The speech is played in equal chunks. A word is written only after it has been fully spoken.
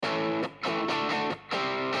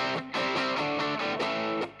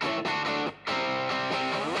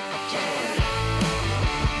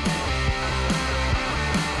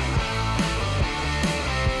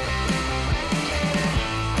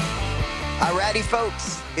Alrighty,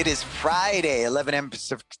 folks. It is Friday, 11 a.m.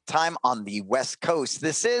 Pacific time on the West Coast.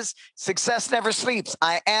 This is Success Never Sleeps.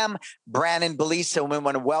 I am Brandon Belisa, and we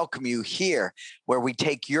want to welcome you here where we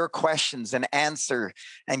take your questions and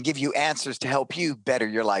give you answers to help you better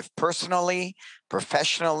your life personally,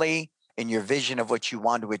 professionally, in your vision of what you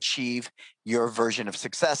want to achieve, your version of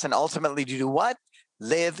success, and ultimately to do what?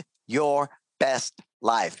 Live your best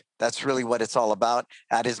life. That's really what it's all about.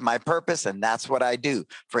 That is my purpose, and that's what I do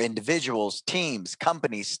for individuals, teams,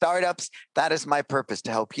 companies, startups. That is my purpose,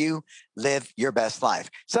 to help you live your best life.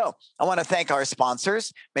 So I want to thank our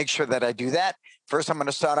sponsors. Make sure that I do that. First, I'm going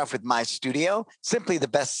to start off with My Studio, simply the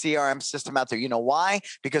best CRM system out there. You know why?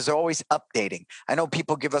 Because they're always updating. I know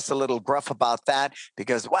people give us a little gruff about that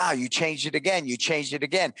because, wow, you changed it again. You changed it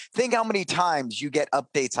again. Think how many times you get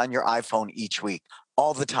updates on your iPhone each week.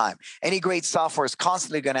 All the time. Any great software is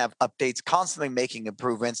constantly going to have updates, constantly making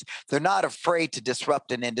improvements. They're not afraid to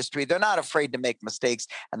disrupt an industry. They're not afraid to make mistakes.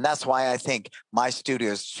 And that's why I think My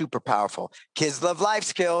Studio is super powerful. Kids love life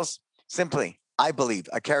skills. Simply, I believe,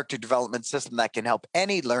 a character development system that can help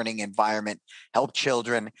any learning environment help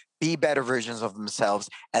children be better versions of themselves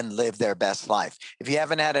and live their best life. If you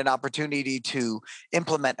haven't had an opportunity to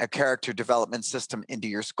implement a character development system into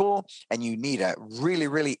your school and you need a really,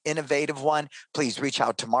 really innovative one, please reach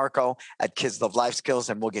out to Marco at Kids Love Life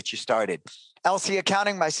Skills and we'll get you started. LC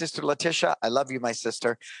Accounting, my sister Letitia. I love you, my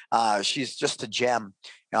sister. She's just a gem.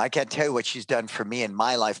 I can't tell you what she's done for me in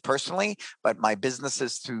my life personally, but my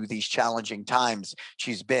businesses through these challenging times,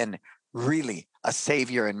 she's been really a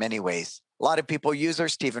savior in many ways. A lot of people use her.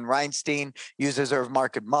 Steven Reinstein uses her of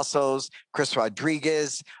Market Muscles. Chris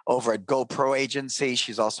Rodriguez over at GoPro Agency.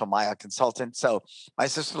 She's also my consultant. So my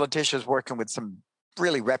sister Letitia is working with some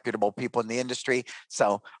really reputable people in the industry.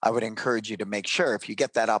 So I would encourage you to make sure, if you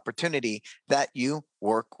get that opportunity, that you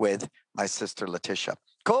work with my sister Letitia.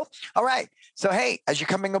 Cool? All right. So, hey, as you're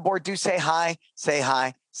coming aboard, do say hi, say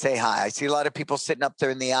hi, say hi. I see a lot of people sitting up there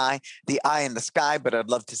in the eye in the sky, but I'd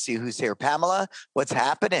love to see who's here. Pamela, what's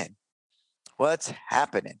happening? What's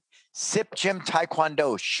happening? Sip Gym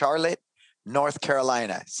Taekwondo, Charlotte, North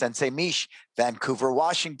Carolina. Sensei Mish, Vancouver,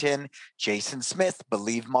 Washington. Jason Smith,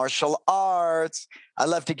 Believe Martial Arts. I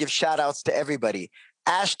love to give shout outs to everybody.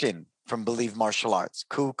 Ashton from Believe Martial Arts.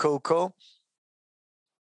 Cool, cool, cool.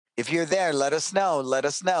 If you're there, let us know. Let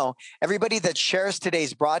us know. Everybody that shares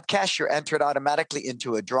today's broadcast, you're entered automatically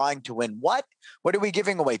into a drawing to win what? What are we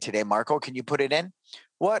giving away today, Marco? Can you put it in?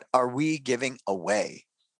 What are we giving away?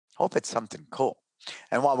 Hope it's something cool.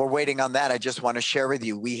 And while we're waiting on that, I just want to share with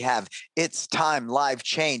you, we have It's Time Live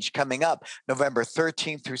Change coming up November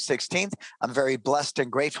 13th through 16th. I'm very blessed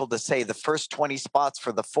and grateful to say the first 20 spots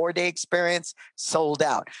for the 4-day experience sold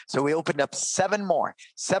out. So we opened up seven more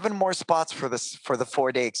spots for the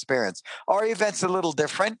 4-day experience. Our event's a little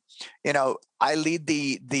different. I lead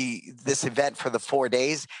this event for the 4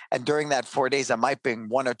 days, and during that 4 days, I might bring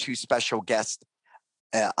one or two special guests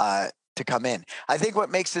to come in. I think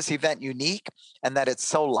what makes this event unique and that it's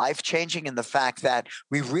so life-changing in the fact that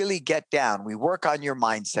we really get down. We work on your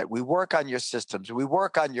mindset. We work on your systems. We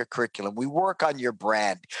work on your curriculum. We work on your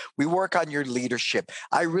brand. We work on your leadership.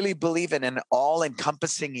 I really believe in an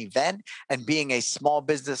all-encompassing event, and being a small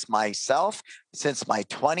business myself since my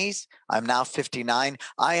 20s, I'm now 59,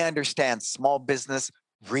 I understand small business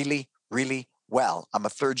really, really well. I'm a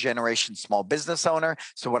third-generation small business owner,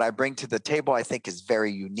 so what I bring to the table I think is very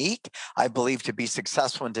unique. I believe to be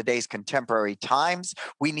successful in today's contemporary times,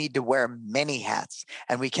 we need to wear many hats,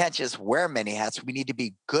 and we can't just wear many hats, we need to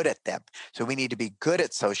be good at them. So we need to be good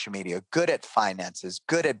at social media, good at finances,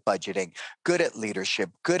 good at budgeting, good at leadership,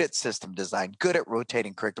 good at system design, good at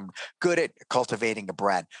rotating curriculum, good at cultivating a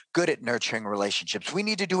brand, good at nurturing relationships. We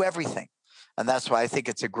need to do everything. And that's why I think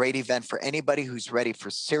it's a great event for anybody who's ready for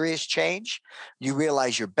serious change. You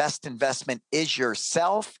realize your best investment is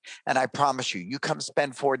yourself. And I promise you, you come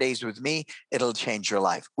spend 4 days with me, it'll change your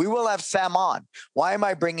life. We will have Sam on. Why am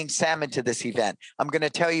I bringing Sam into this event? I'm going to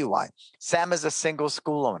tell you why. Sam is a single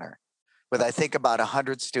school owner with, I think, about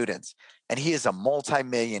 100 students, and he is a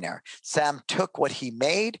multimillionaire. Sam took what he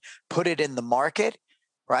made, put it in the market,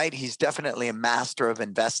 right? He's definitely a master of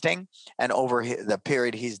investing. And over the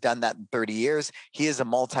period he's done that in 30 years, he is a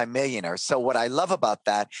multimillionaire. So what I love about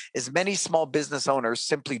that is many small business owners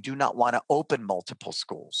simply do not want to open multiple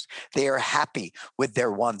schools. They are happy with their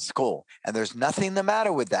one school. And there's nothing the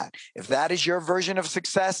matter with that. If that is your version of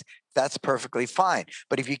success, that's perfectly fine.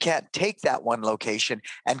 But if you can't take that one location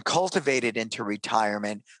and cultivate it into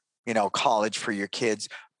retirement, college for your kids,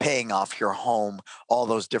 paying off your home, all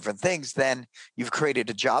those different things, then you've created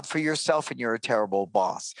a job for yourself and you're a terrible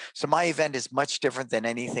boss. So my event is much different than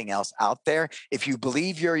anything else out there. If you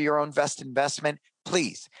believe you're your own best investment,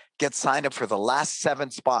 please get signed up for the last 7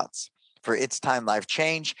 spots for It's Time Life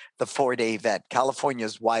Change, the 4-day event. California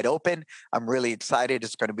is wide open. I'm really excited.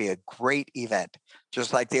 It's going to be a great event,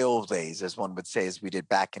 just like the old days, as one would say, as we did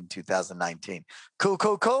back in 2019. Cool,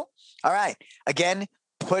 cool, cool. All right. Again,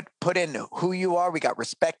 put in who you are. We got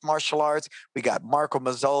Respect Martial Arts. We got Marco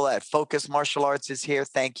Mazzola at Focus Martial Arts is here.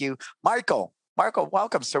 Thank you. Marco,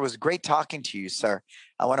 welcome, sir. It was great talking to you, sir.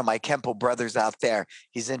 One of my Kempo brothers out there,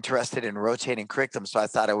 he's interested in rotating curriculum, so I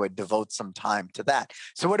thought I would devote some time to that.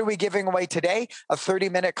 So what are we giving away today? A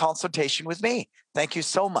 30-minute consultation with me. Thank you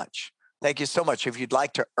so much. Thank you so much. If you'd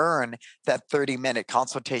like to earn that 30-minute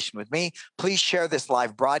consultation with me, please share this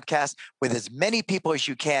live broadcast with as many people as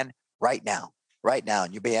you can right now,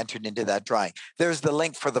 and you'll be entered into that drawing. There's the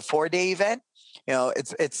link for the 4-day event.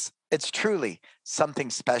 It's truly something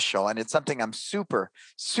special, and it's something I'm super,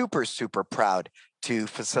 super, super proud to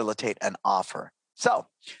facilitate and offer. So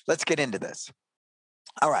let's get into this.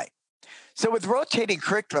 All right. So with rotating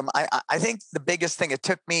curriculum, I think the biggest thing, it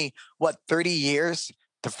took me, 30 years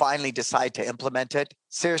to finally decide to implement it.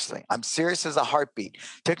 Seriously, I'm serious as a heartbeat.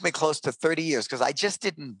 It took me close to 30 years because I just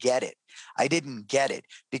didn't get it. I didn't get it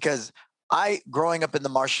because growing up in the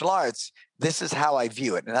martial arts, this is how I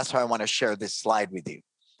view it. And that's why I want to share this slide with you,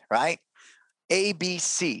 right?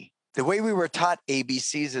 ABC. The way we were taught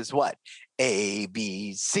ABCs is what? A,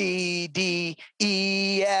 B, C, D,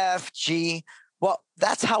 E, F, G. Well,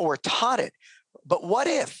 that's how we're taught it. But what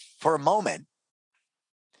if, for a moment,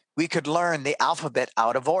 we could learn the alphabet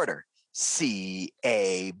out of order? C,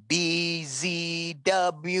 A, B, Z,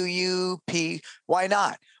 W, U, P. Why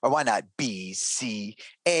not? Or why not B, C,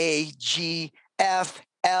 A, G, F,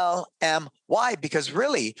 L, M? Why? Because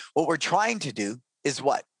really what we're trying to do is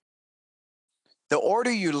what? The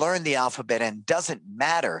order you learn the alphabet in doesn't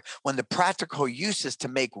matter when the practical use is to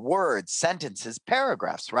make words, sentences,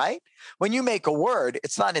 paragraphs, right? When you make a word,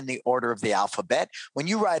 it's not in the order of the alphabet. When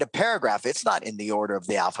you write a paragraph, it's not in the order of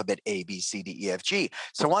the alphabet, A, B, C, D, E, F, G.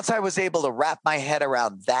 So once I was able to wrap my head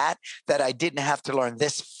around that I didn't have to learn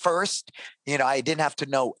this first, I didn't have to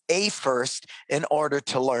know A first in order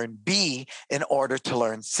to learn B, in order to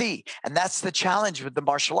learn C. And that's the challenge with the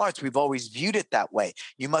martial arts. We've always viewed it that way.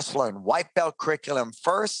 You must learn white belt curriculum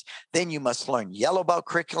first, then you must learn yellow belt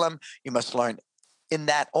curriculum. You must learn in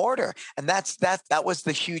that order. And that was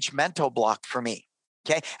the huge mental block for me.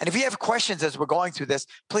 Okay. And if you have questions as we're going through this,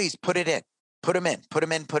 please put it in. Put them in,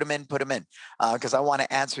 because I want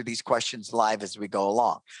to answer these questions live as we go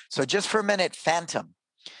along. So just for a minute, Phantom,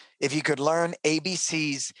 if you could learn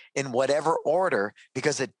ABCs in whatever order,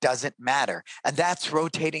 because it doesn't matter. And that's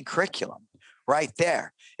rotating curriculum right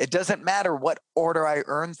there. It doesn't matter what order I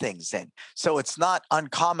earn things in. So it's not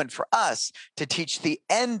uncommon for us to teach the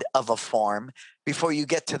end of a form before you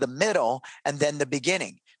get to the middle and then the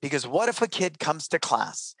beginning. Because what if a kid comes to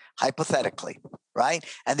class, hypothetically, right?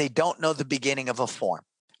 And they don't know the beginning of a form?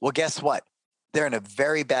 Well, guess what? They're in a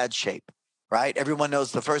very bad shape, right? Everyone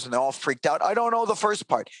knows the first one. They're all freaked out. I don't know the first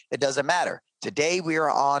part. It doesn't matter. Today we are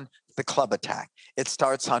on the club attack. It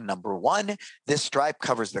starts on number 1. This stripe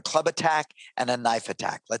covers the club attack and a knife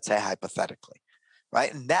attack, let's say hypothetically,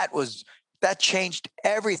 right? And that changed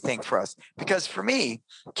everything for us, because for me,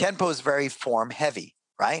 Kenpo is very form heavy,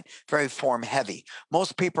 right? Very form heavy.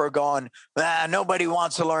 Most people are going, nobody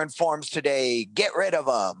wants to learn forms today. Get rid of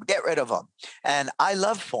them. And I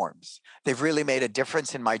love forms. They've really made a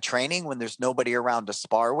difference in my training. When there's nobody around to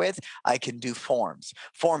spar with, I can do forms.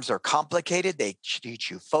 Forms are complicated. They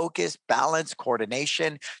teach you focus, balance,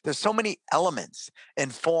 coordination. There's so many elements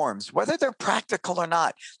in forms, whether they're practical or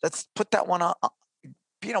not. Let's put that one on,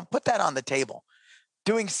 put that on the table.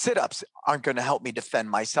 Doing sit-ups aren't going to help me defend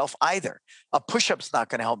myself either. A push-up's not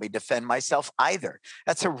going to help me defend myself either.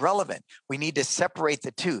 That's irrelevant. We need to separate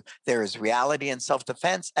the two. There is reality and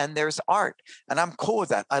self-defense, and there's art. And I'm cool with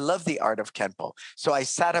that. I love the art of Kenpo. So I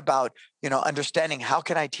sat about, understanding how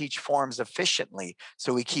can I teach forms efficiently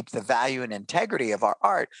so we keep the value and integrity of our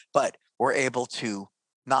art, but we're able to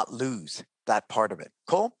not lose that part of it.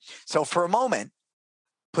 Cool? So for a moment,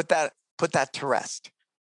 put that to rest.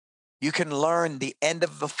 You can learn the end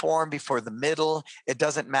of the form before the middle. It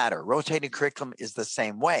doesn't matter. Rotating curriculum is the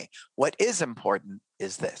same way. What is important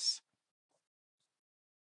is this.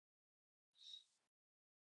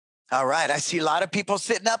 All right. I see a lot of people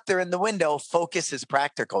sitting up there in the window. Focus is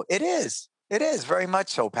practical. It is. It is very much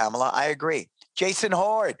so, Pamela. I agree. Jason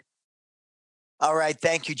Horde. All right.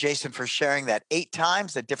 Thank you, Jason, for sharing that 8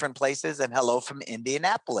 times at different places. And hello from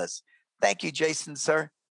Indianapolis. Thank you, Jason, sir.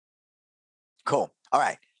 Cool. All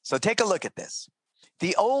right. So take a look at this.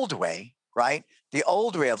 The old way, right? The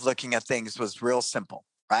old way of looking at things was real simple,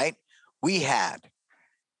 right? We had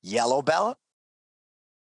yellow belt,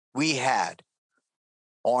 we had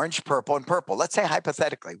orange, purple, and purple. Let's say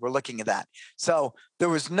hypothetically, we're looking at that. So there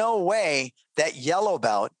was no way that yellow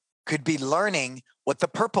belt could be learning what the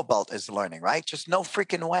purple belt is learning, right? Just no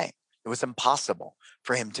freaking way. It was impossible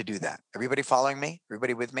for him to do that. Everybody following me?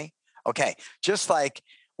 Everybody with me? Okay. Just like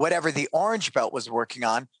whatever the orange belt was working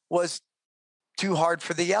on was too hard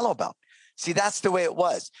for the yellow belt. See, that's the way it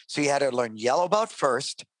was. So you had to learn yellow belt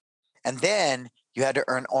first, and then you had to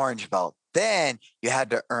earn orange belt. Then you had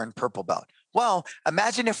to earn purple belt. Well,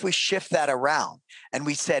 imagine if we shift that around and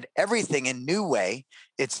we said everything in new way,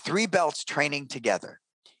 it's 3 belts training together.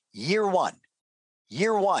 Year one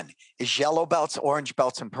is yellow belts, orange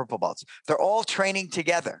belts, and purple belts. They're all training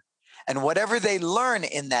together. And whatever they learn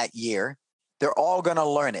in that year, they're all going to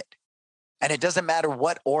learn it. And it doesn't matter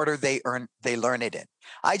what order they learn it in.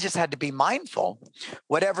 I just had to be mindful.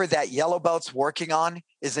 Whatever that yellow belt's working on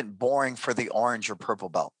isn't boring for the orange or purple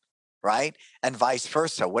belt, right? And vice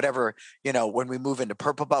versa. Whatever, when we move into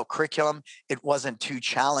purple belt curriculum, it wasn't too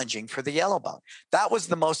challenging for the yellow belt. That was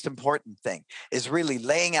the most important thing, is really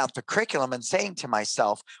laying out the curriculum and saying to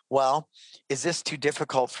myself, well, is this too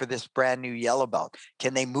difficult for this brand new yellow belt?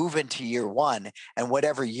 Can they move into year one, and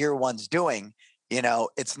whatever year one's doing,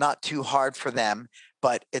 it's not too hard for them,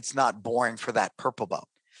 but it's not boring for that purple belt.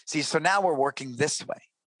 See, so now we're working this way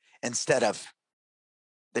instead of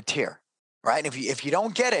the tier, right? If you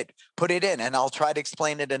don't get it, put it in, and I'll try to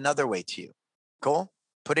explain it another way to you. Cool?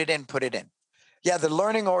 Put it in. Yeah, the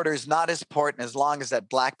learning order is not as important as long as that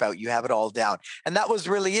black belt, you have it all down. And that was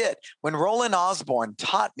really it. When Roland Osborne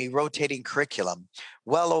taught me rotating curriculum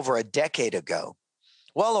well over a decade ago,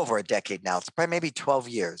 now, it's probably maybe 12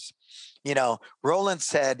 years. Roland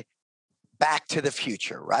said, back to the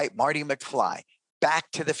future, right? Marty McFly,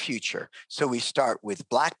 back to the future. So we start with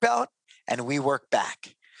black belt and we work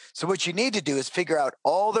back. So what you need to do is figure out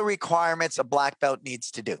all the requirements a black belt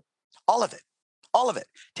needs to do. All of it.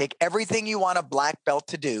 Take everything you want a black belt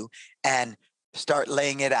to do and start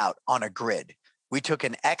laying it out on a grid. We took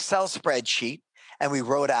an Excel spreadsheet and we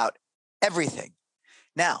wrote out everything.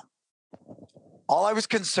 Now, all I was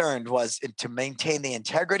concerned was to maintain the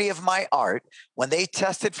integrity of my art. When they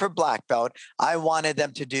tested for black belt, I wanted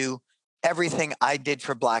them to do everything I did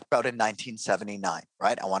for black belt in 1979,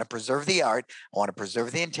 right? I want to preserve the art. I want to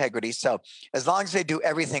preserve the integrity. So as long as they do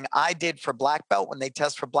everything I did for black belt when they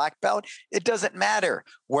test for black belt, it doesn't matter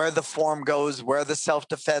where the form goes, where the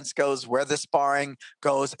self-defense goes, where the sparring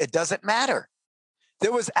goes. It doesn't matter.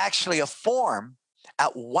 There was actually a form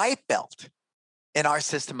at white belt in our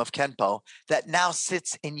system of Kenpo that now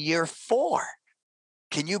sits in year 4.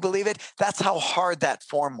 Can you believe it? That's how hard that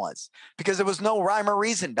form was, because there was no rhyme or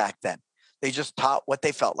reason back then. They just taught what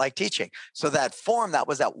they felt like teaching. So that form that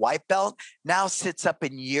was at white belt now sits up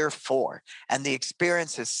in year 4. And the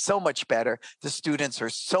experience is so much better. The students are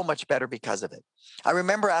so much better because of it. I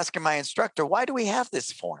remember asking my instructor, why do we have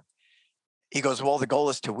this form? He goes, well, the goal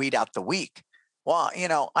is to weed out the weak. Well,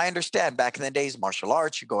 I understand back in the days, martial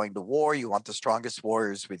arts, you're going to war, you want the strongest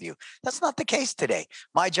warriors with you. That's not the case today.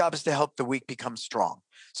 My job is to help the weak become strong.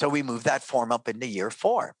 So we move that form up into year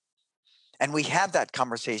 4. And we had that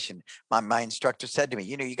conversation. My instructor said to me,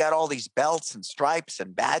 you got all these belts and stripes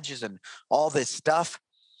and badges and all this stuff.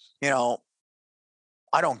 I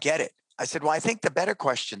don't get it. I said, well, I think the better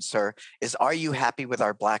question, sir, is, are you happy with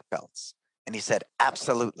our black belts? And he said,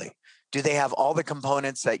 absolutely. Do they have all the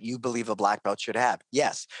components that you believe a black belt should have?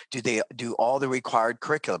 Yes. Do they do all the required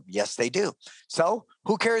curriculum? Yes, they do. So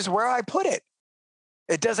who cares where I put it?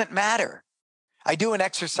 It doesn't matter. I do an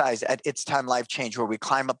exercise at It's Time Life Change where we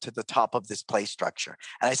climb up to the top of this play structure.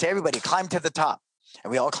 And I say, everybody climb to the top.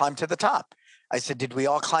 And we all climb to the top. I said, did we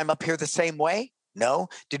all climb up here the same way? No.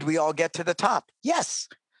 Did we all get to the top? Yes.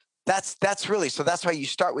 That's really, so that's why you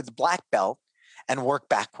start with black belt and work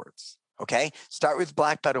backwards. Okay, start with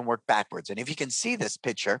black belt and work backwards. And if you can see this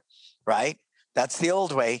picture, right, that's the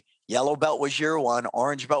old way. Yellow belt was year 1,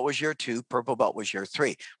 orange belt was year 2, purple belt was year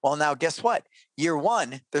 3. Well, now guess what? Year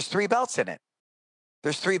 1, there's 3 belts in it.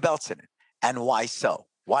 And why so?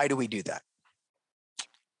 Why do we do that?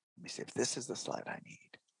 Let me see if this is the slide I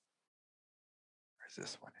need. Where's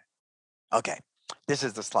this one? Okay, this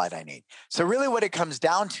is the slide I need. So really what it comes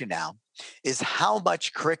down to now is how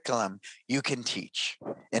much curriculum you can teach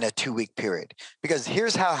in a 2-week period. Because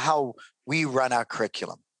here's how we run our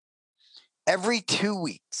curriculum. Every 2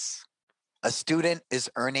 weeks, a student is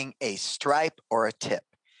earning a stripe or a tip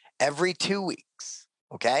every 2 weeks,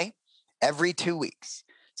 okay? Every 2 weeks.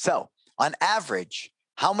 So on average,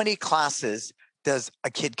 how many classes does a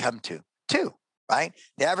kid come to? Two, right?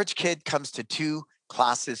 The average kid comes to 2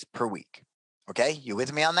 classes per week. Okay, you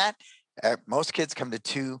with me on that? Most kids come to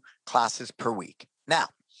 2 classes per week. Now,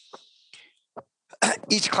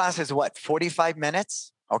 each class is what, 45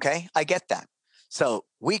 minutes? Okay, I get that. So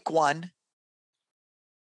week 1,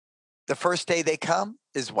 the first day they come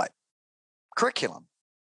is what? Curriculum.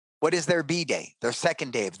 What is their B day? Their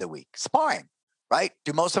second day of the week? Sparring, right?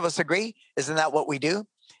 Do most of us agree? Isn't that what we do?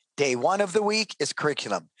 Day 1 of the week is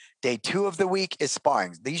curriculum. Day 2 of the week is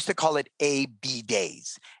sparring. They used to call it A-B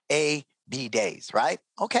days. A-B days, right?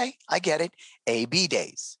 Okay, I get it. A-B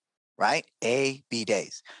days, right? A-B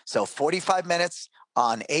days. So 45 minutes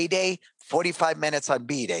on A day, 45 minutes on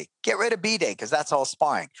B day. Get rid of B day because that's all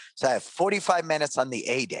sparring. So I have 45 minutes on the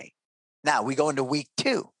A day. Now we go into week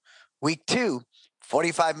 2. Week 2,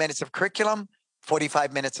 45 minutes of curriculum,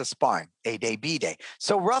 45 minutes of sparring, A day, B day.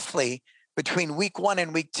 So roughly between week 1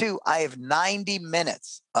 and week 2, I have 90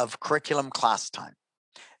 minutes of curriculum class time.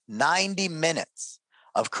 90 minutes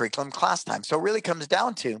of curriculum class time. So it really comes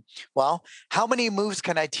down to, well, how many moves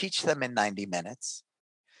can I teach them in 90 minutes?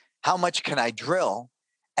 How much can I drill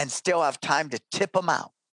and still have time to tip them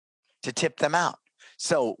out, to tip them out?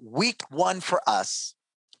 So week 1 for us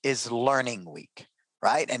is learning week,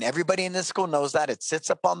 right? And everybody in this school knows that. It sits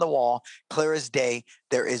up on the wall, clear as day.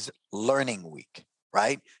 There is learning week,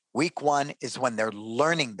 right? Week 1 is when they're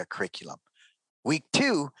learning the curriculum. Week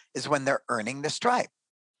 2 is when they're earning the stripe.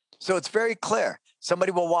 So it's very clear.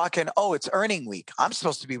 Somebody will walk in, oh, it's earning week. I'm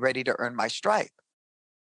supposed to be ready to earn my stripe.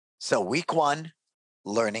 So week 1,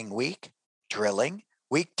 learning week, drilling.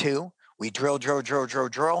 Week 2, we drill,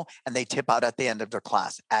 and they tip out at the end of their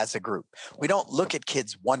class as a group. We don't look at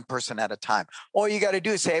kids one person at a time. All you got to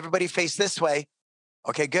do is say, everybody face this way.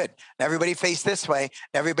 Okay, good. Now everybody face this way,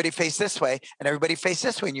 and everybody face this way, and everybody face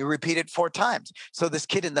this way, and you repeat it 4 times. So this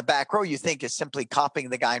kid in the back row you think is simply copying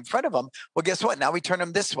the guy in front of him. Well, guess what? Now we turn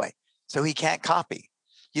him this way, so he can't copy.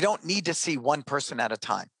 You don't need to see one person at a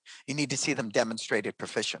time. You need to see them demonstrated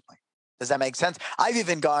proficiently. Does that make sense? I've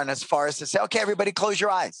even gone as far as to say, okay, everybody close your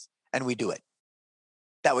eyes, and we do it.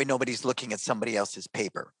 That way nobody's looking at somebody else's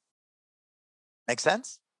paper. Make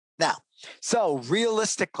sense? Now, so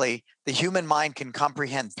realistically, the human mind can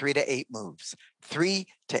comprehend 3 to 8 moves, 3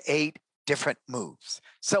 to 8 different moves.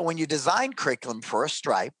 So when you design curriculum for a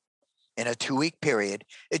stripe in a 2-week period,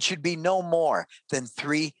 it should be no more than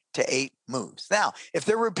 3 to 8 moves. Now, if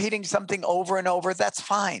they're repeating something over and over, that's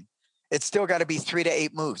fine. It's still got to be 3 to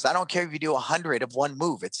 8 moves. I don't care if you do 100 of one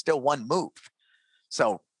move, it's still one move.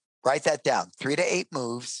 So write that down. 3 to 8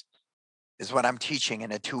 moves is what I'm teaching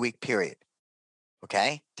in a 2-week period.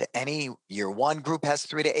 Okay, to any year 1 group has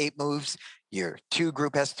 3 to 8 moves, year 2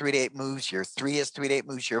 group has 3 to 8 moves, year 3 has 3 to 8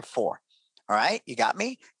 moves, year 4. All right, you got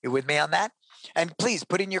me? You with me on that? And please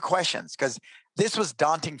put in your questions because this was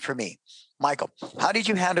daunting for me. Michael, how did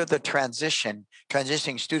you handle the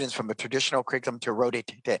transitioning students from a traditional curriculum to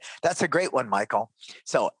rotating? That's a great one, Michael.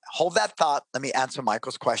 So hold that thought. Let me answer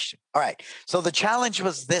Michael's question. All right, so the challenge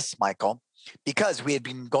was this, Michael. Because we had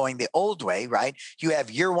been going the old way, right? You have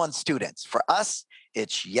year 1 students. For us,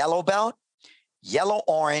 it's yellow belt, yellow,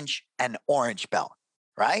 orange, and orange belt,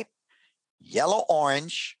 right? Yellow,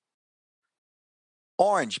 orange,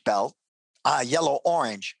 orange belt, yellow,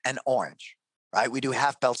 orange, and orange, right? We do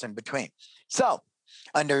half belts in between. So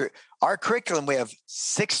under our curriculum, we have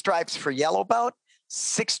 6 stripes for yellow belt,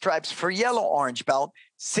 6 stripes for yellow, orange belt,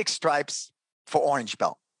 6 stripes for orange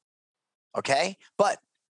belt, okay? But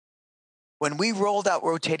when we rolled out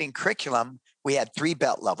rotating curriculum, we had 3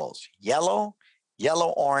 belt levels, yellow, yellow,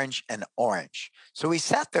 orange, and orange. So we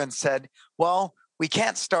sat there and said, well, we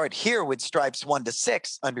can't start here with stripes 1 to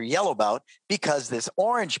 6 under yellow belt because this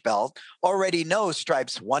orange belt already knows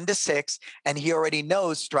stripes 1 to 6, and he already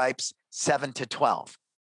knows stripes 7 to 12.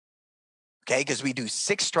 Okay, because we do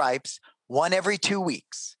 6 stripes, 1 every 2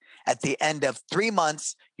 weeks. At the end of 3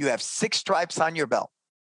 months, you have 6 stripes on your belt.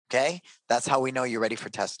 Okay, that's how we know you're ready for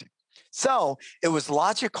testing. So it was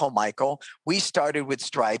logical, Michael. We started with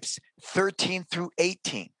stripes 13 through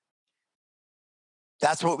 18.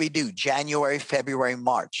 That's what we do, January, February,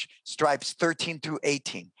 March, stripes 13 through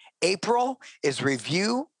 18. April is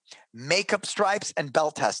review, makeup stripes, and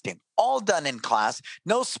belt testing, all done in class.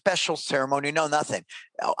 No special ceremony, no nothing.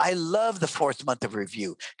 I love the 4th month of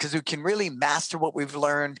review because we can really master what we've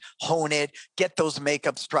learned, hone it, get those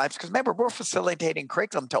makeup stripes. Because remember, we're facilitating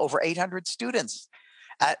curriculum to over 800 students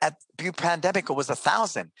At pre-pandemic, it was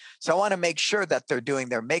 1,000. So I want to make sure that they're doing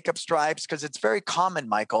their makeup stripes, because it's very common,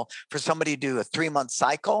 Michael, for somebody to do a 3-month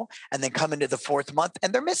cycle and then come into the 4th month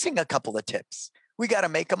and they're missing a couple of tips. We got to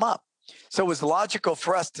make them up. So it was logical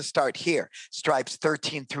for us to start here, stripes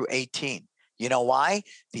 13 through 18. You know why?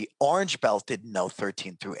 The orange belt didn't know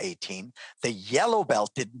 13 through 18. The yellow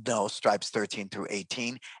belt didn't know stripes 13 through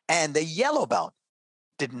 18. And the yellow belt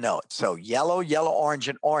didn't know it. So yellow, orange,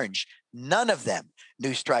 and orange, none of them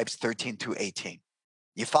knew stripes 13 through 18.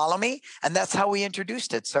 You follow me? And that's how we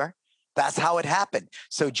introduced it, sir. That's how it happened.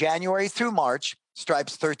 So January through March,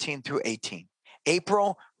 stripes 13 through 18.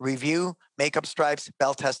 April, review, makeup stripes,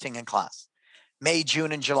 belt testing, and class. May,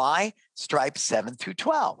 June, and July, stripes 7 through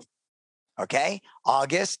 12. Okay?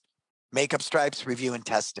 August, makeup stripes, review, and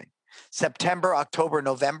testing. September, October,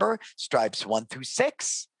 November, stripes 1 through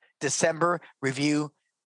 6. December, review,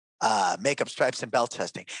 makeup stripes, and belt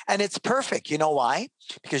testing. And it's perfect. You know why?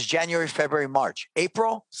 Because January, February, March,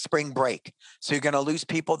 April, spring break. So you're going to lose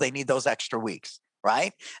people. They need those extra weeks,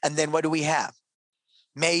 right? And then what do we have?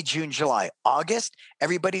 May, June, July, August,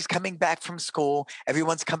 everybody's coming back from school.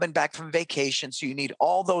 Everyone's coming back from vacation. So you need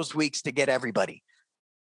all those weeks to get everybody.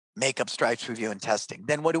 Makeup stripes, review, and testing.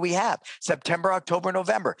 Then what do we have? September, October,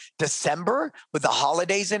 November, December with the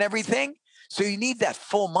holidays and everything. So you need that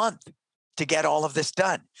full month to get all of this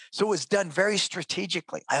done. So it was done very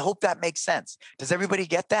strategically. I hope that makes sense. Does everybody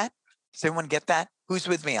get that? Does everyone get that? Who's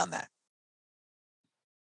with me on that?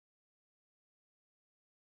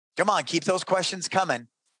 Come on, keep those questions coming.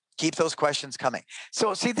 Keep those questions coming.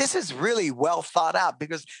 So see, this is really well thought out,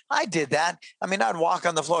 because I did that. I mean, I'd walk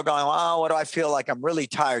on the floor going, oh, what do I feel like? I'm really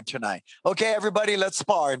tired tonight. Okay, everybody, let's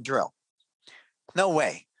spar and drill. No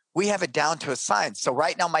way. We have it down to a science. So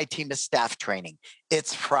right now my team is staff training.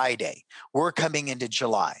 It's Friday. We're coming into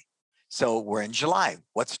July. So we're in July.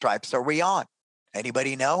 What stripes are we on?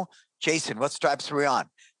 Anybody know? Jason, what stripes are we on?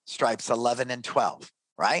 Stripes 11 and 12,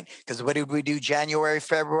 right? Because what did we do January,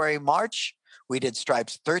 February, March? We did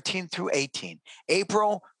stripes 13 through 18.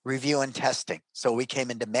 April, review and testing. So we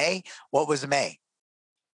came into May. What was May?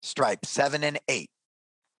 Stripe 7 and 8.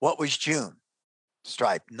 What was June?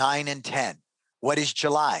 Stripe 9 and 10. What is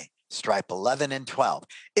July? Stripe 11 and 12.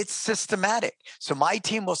 It's systematic. So my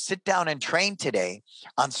team will sit down and train today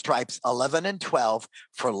on stripes 11 and 12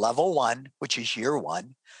 for level 1, which is year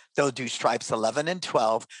 1. They'll do stripes 11 and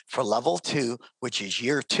 12 for level 2, which is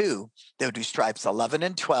year 2. They'll do stripes 11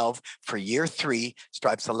 and 12 for year 3,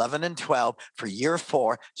 stripes 11 and 12 for year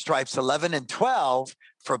 4, stripes 11 and 12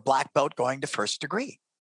 for black belt going to first degree.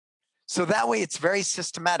 So that way it's very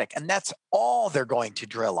systematic, and that's all they're going to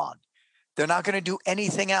drill on. They're not going to do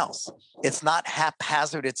anything else. It's not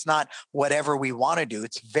haphazard. It's not whatever we want to do.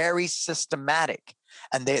 It's very systematic.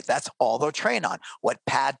 And that's all they'll train on. What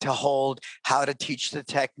pad to hold, how to teach the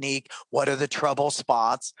technique, what are the trouble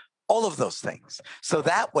spots, all of those things. So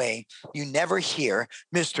that way you never hear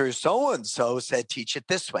Mr. So-and-so said, teach it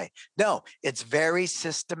this way. No, it's very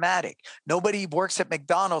systematic. Nobody works at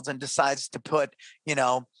McDonald's and decides to put,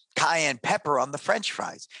 cayenne pepper on the French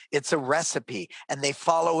fries. It's a recipe, and they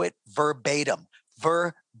follow it verbatim.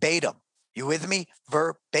 You with me?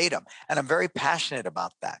 Verbatim. And I'm very passionate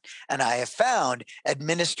about that. And I have found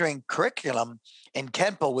administering curriculum in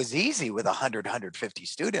Kenpo was easy with 100, 150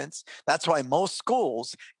 students. That's why most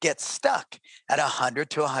schools get stuck at 100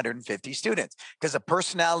 to 150 students, because a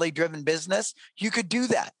personality-driven business, you could do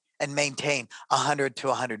that and maintain 100 to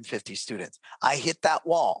 150 students. I hit that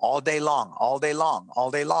wall all day long.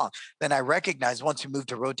 Then I recognized once we moved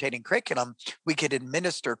to rotating curriculum, we could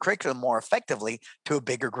administer curriculum more effectively to a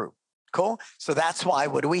bigger group. Cool? So that's why,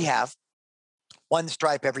 what do we have? 1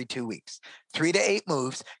 stripe every 2 weeks, 3 to 8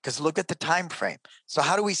 moves, because look at the time frame. So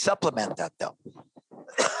how do we supplement that though?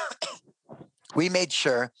 We made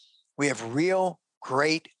sure we have real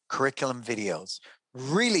great curriculum videos.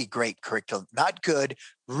 Really great curriculum, not good,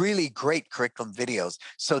 really great curriculum videos,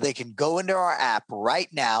 so they can go into our app right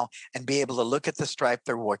now and be able to look at the stripe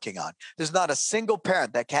they're working on. There's not a single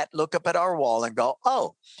parent that can't look up at our wall and go,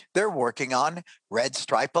 oh, they're working on red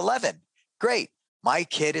stripe 11. Great. My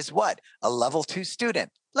kid is what? A level 2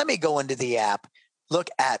 student. Let me go into the app, look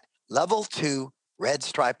at level 2 red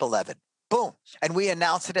stripe 11. Boom. And we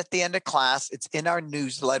announce it at the end of class. It's in our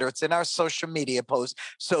newsletter. It's in our social media posts.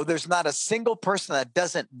 So there's not a single person that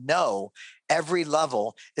doesn't know every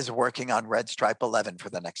level is working on red stripe 11 for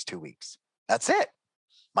the next 2 weeks. That's it.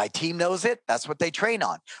 My team knows it. That's what they train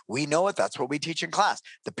on. We know it. That's what we teach in class.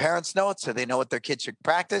 The parents know it, so they know what their kids should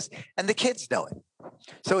practice, and the kids know it.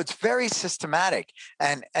 So it's very systematic,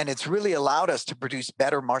 and it's really allowed us to produce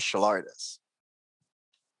better martial artists.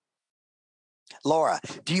 Laura,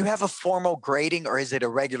 do you have a formal grading or is it a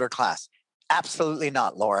regular class? Absolutely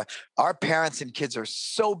not, Laura. Our parents and kids are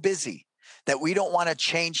so busy that we don't want to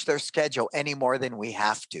change their schedule any more than we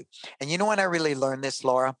have to. And you know when I really learned this,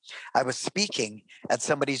 Laura? I was speaking at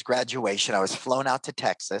somebody's graduation. I was flown out to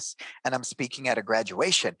Texas and I'm speaking at a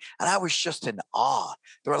graduation and I was just in awe.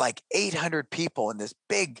 There were like 800 people in this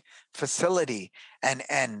big facility and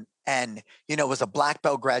it was a black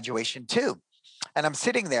belt graduation too. And I'm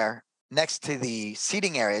sitting there next to the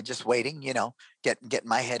seating area, just waiting, getting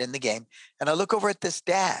my head in the game. And I look over at this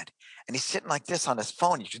dad, and he's sitting like this on his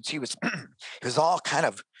phone. You should see he was he was all kind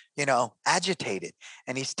of, agitated,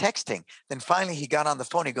 and he's texting. Then finally he got on the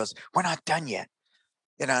phone. He goes, "We're not done yet."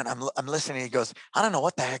 And I'm listening. He goes, "I don't know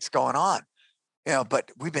what the heck's going on,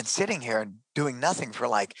 but we've been sitting here and doing nothing for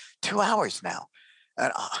like 2 hours now,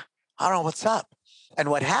 and I don't know what's up." And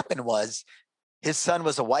what happened was his son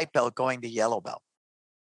was a white belt going to yellow belt.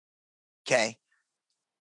 Okay.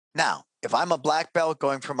 Now, if I'm a black belt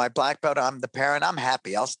going for my black belt, I'm the parent, I'm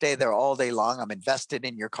happy. I'll stay there all day long. I'm invested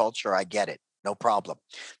in your culture. I get it. No problem.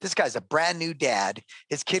 This guy's a brand new dad.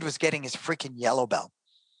 His kid was getting his freaking yellow belt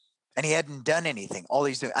and he hadn't done anything. All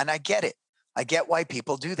he's doing, and I get it. I get why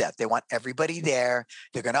people do that. They want everybody there.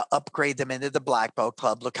 They're going to upgrade them into the black belt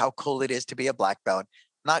club. Look how cool it is to be a black belt.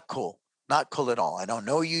 Not cool. Not cool at all. I don't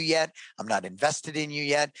know you yet. I'm not invested in you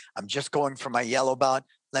yet. I'm just going for my yellow belt.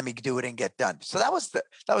 Let me do it and get done. So that was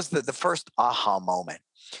the first aha moment.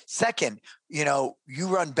 Second, you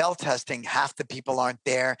run belt testing, half the people aren't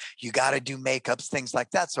there. You got to do makeups, things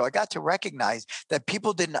like that. So I got to recognize that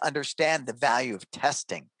people didn't understand the value of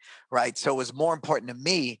testing, right? So it was more important to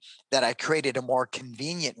me that I created a more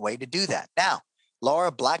convenient way to do that. Now,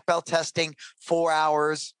 Laura, black belt testing, 4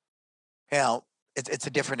 hours, it's a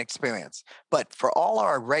different experience. But for all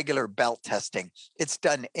our regular belt testing, it's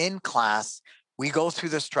done in class. We go through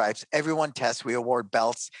the stripes, everyone tests, we award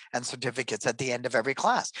belts and certificates at the end of every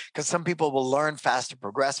class because some people will learn faster,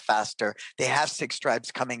 progress faster. They have 6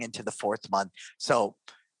 stripes coming into the 4th month. So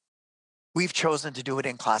we've chosen to do it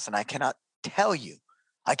in class, and I cannot tell you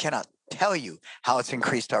how it's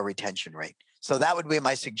increased our retention rate. So that would be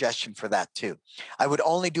my suggestion for that too. I would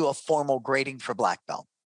only do a formal grading for black belt.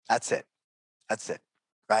 That's it.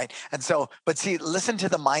 Right. And so, but see, listen to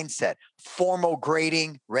the mindset: formal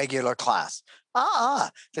grading, regular class.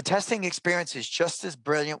 The testing experience is just as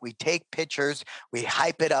brilliant. We take pictures, we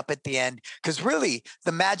hype it up at the end, because really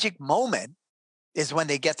the magic moment is when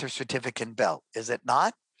they get their certificate and belt, is it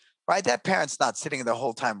not? Right? That parent's not sitting the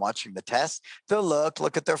whole time watching the test. They'll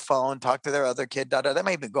look at their phone, talk to their other kid, they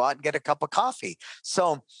may even go out and get a cup of coffee.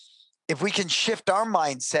 So if we can shift our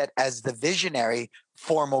mindset as the visionary,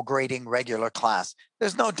 formal grading, regular class,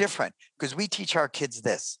 there's no different, because we teach our kids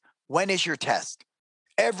this: when is your test?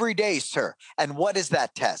 Every day, sir. And what is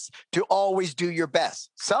that test? To always do your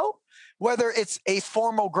best. So whether it's a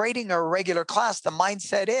formal grading or a regular class, the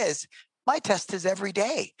mindset is my test is every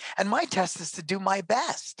day. And my test is to do my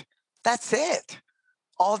best. That's it.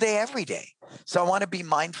 All day, every day. So I want to be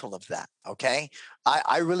mindful of that. Okay.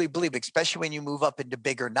 I really believe, especially when you move up into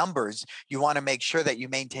bigger numbers, you want to make sure that you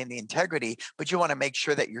maintain the integrity, but you want to make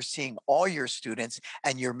sure that you're seeing all your students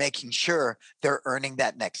and you're making sure they're earning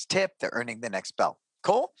that next tip, they're earning the next belt.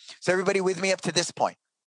 Cool. So everybody with me up to this point?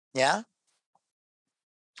 Yeah.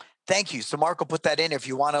 Thank you. So Mark will put that in. If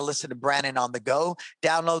you want to listen to Brandon on the go,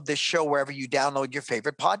 download this show wherever you download your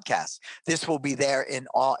favorite podcasts. This will be there in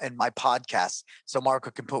my podcasts. So Marco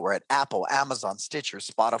can put, we're at Apple, Amazon, Stitcher,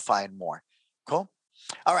 Spotify, and more. Cool.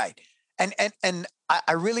 All right. And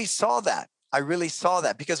I really saw that. I really saw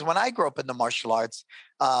that because when I grew up in the martial arts,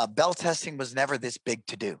 belt testing was never this big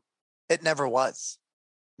to do. It never was.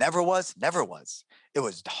 Never was. It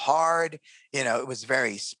was hard. It was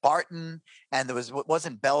very Spartan, and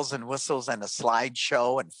wasn't bells and whistles and a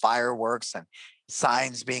slideshow and fireworks and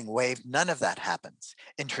signs being waved. None of that happens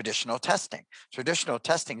in traditional testing. Traditional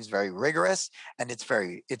testing is very rigorous, and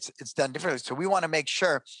it's done differently. So we want to make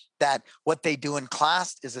sure that what they do in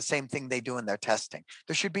class is the same thing they do in their testing.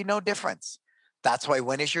 There should be no difference. That's why,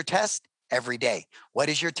 when is your test? Every day. What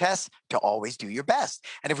is your test? To always do your best.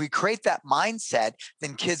 And if we create that mindset,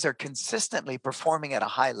 then kids are consistently performing at a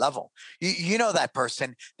high level. You know that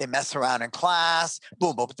person, they mess around in class,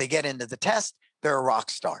 boom, but they get into the test, they're a rock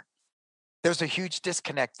star. There's a huge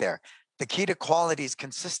disconnect there. The key to quality is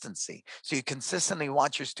consistency. So you consistently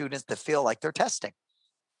want your students to feel like they're testing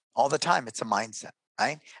all the time. It's a mindset,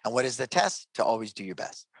 right? And what is the test? To always do your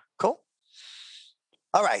best. Cool.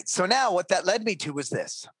 All right. So now what that led me to was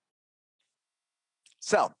this.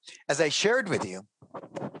 So, as I shared with you,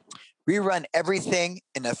 we run everything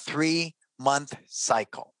in a 3-month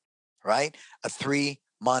cycle, right? A 3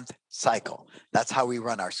 month cycle. That's how we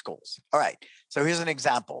run our schools. All right. So here's an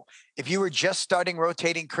example. If you were just starting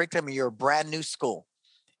rotating curriculum and you're a brand new school,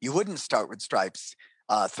 you wouldn't start with stripes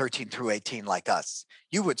 13 through 18 like us.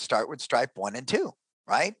 You would start with stripe 1 and 2,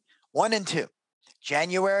 right? 1 and 2.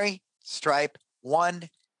 January, stripe 1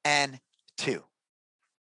 and 2.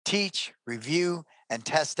 Teach, review, and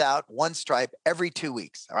test out one stripe every 2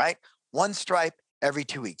 weeks. All right. One stripe every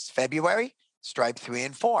 2 weeks. February, stripe 3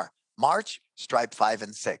 and 4. March, stripe 5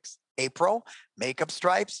 and 6. April, makeup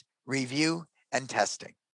stripes, review, and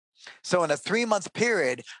testing. So in a 3-month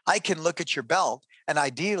period, I can look at your belt, and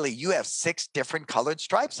ideally you have 6 different colored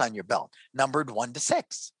stripes on your belt, numbered 1 to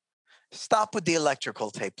 6. Stop with the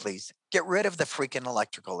electrical tape, please. Get rid of the freaking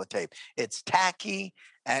electrical tape. It's tacky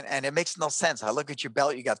and it makes no sense. I look at your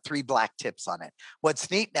belt, you got 3 black tips on it.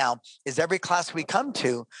 What's neat now is every class we come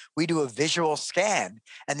to, we do a visual scan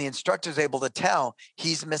and the instructor is able to tell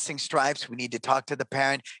he's missing stripes. We need to talk to the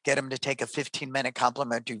parent, get him to take a 15-minute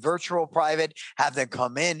complimentary virtual private, have them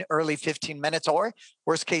come in early 15 minutes, or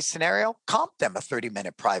worst case scenario, comp them a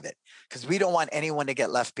 30-minute private, because we don't want anyone to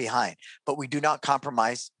get left behind. But we do not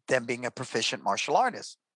compromise them being a proficient martial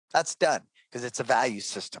artist. That's done because it's a value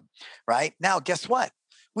system, right? Now, guess what?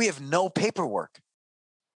 We have no paperwork.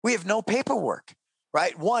 We have no paperwork,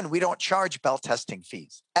 right? One, we don't charge belt testing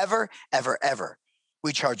fees ever, ever, ever.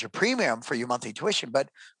 We charge a premium for your monthly tuition, but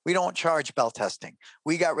we don't charge belt testing.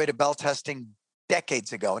 We got rid of belt testing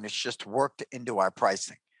decades ago, and it's just worked into our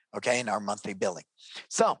pricing, okay, in our monthly billing.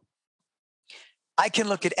 So I can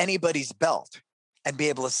look at anybody's belt and be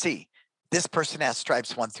able to see this person has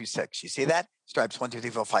stripes 1 through 6. You see that? Stripes 1, 2, 3,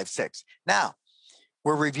 4, 5, 6. Now,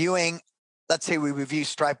 we're reviewing, let's say we review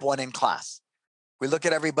stripe 1 in class. We look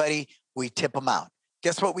at everybody, we tip them out.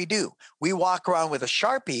 Guess what we do? We walk around with a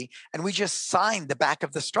Sharpie and we just sign the back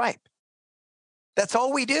of the stripe. That's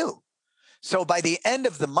all we do. So by the end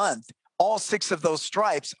of the month, all 6 of those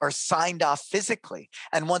stripes are signed off physically.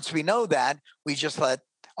 And once we know that, we just let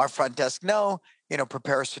our front desk know,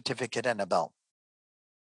 prepare a certificate and a belt.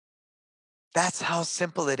 That's how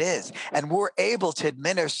simple it is. And we're able to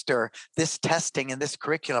administer this testing and this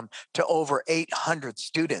curriculum to over 800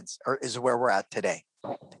 students, or is where we're at today.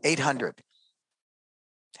 800.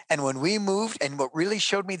 And when we moved, and what really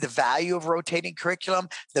showed me the value of rotating curriculum,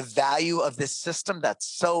 the value of this system that's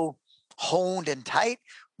so honed and tight,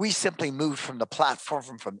 we simply moved from the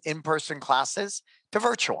platform from in-person classes to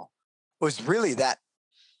virtual. It was really that.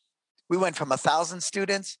 We went from 1,000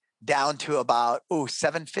 students down to about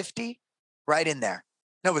 750. Right in there.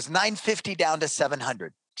 No, it was 950 down to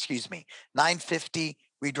 700. Excuse me. 950,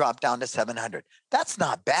 we dropped down to 700. That's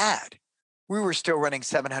not bad. We were still running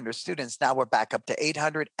 700 students. Now we're back up to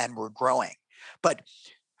 800 and we're growing. But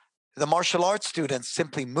the martial arts students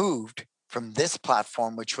simply moved from this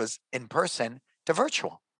platform, which was in person, to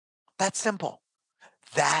virtual. That's simple.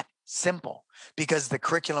 That simple, because the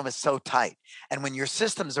curriculum is so tight. And when your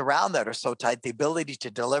systems around that are so tight, the ability to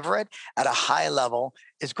deliver it at a high level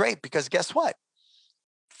is great, because guess what?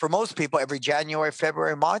 For most people, every January,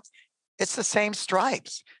 February, March, it's the same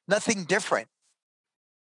stripes, nothing different.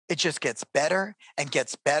 It just gets better and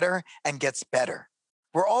gets better and gets better.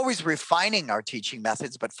 We're always refining our teaching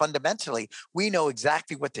methods, but fundamentally, we know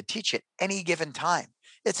exactly what to teach at any given time.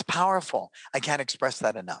 It's powerful. I can't express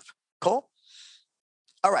that enough. Cool?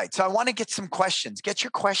 All right, so I want to get some questions. Get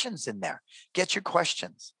your questions in there. Get your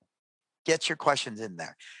questions. Get your questions in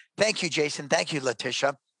there. Thank you, Jason. Thank you,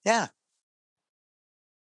 Letitia. Yeah.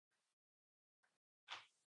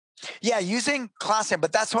 Yeah, using class time,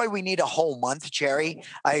 but that's why we need a whole month, Jerry.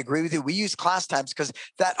 I agree with you. We use class times because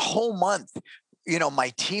that whole month, my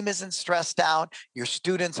team isn't stressed out. Your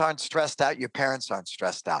students aren't stressed out. Your parents aren't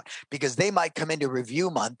stressed out, because they might come into review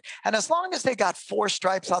month. And as long as they got 4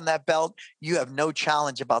 stripes on that belt, you have no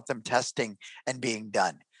challenge about them testing and being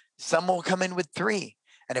done. Some will come in with 3.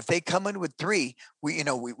 And if they come in with 3,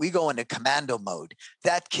 we go into commando mode.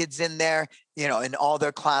 That kid's in there, in all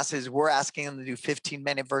their classes, we're asking them to do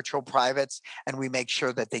 15-minute virtual privates, and we make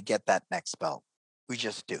sure that they get that next belt. We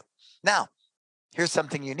just do. Now, here's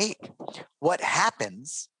something unique. What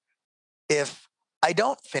happens if I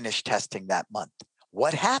don't finish testing that month?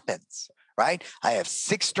 What happens, right? I have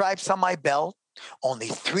 6 stripes on my belt. Only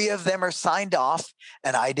 3 of them are signed off,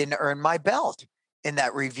 and I didn't earn my belt in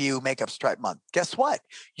that review makeup stripe month. Guess what?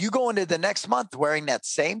 You go into the next month wearing that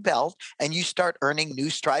same belt, and you start earning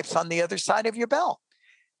new stripes on the other side of your belt.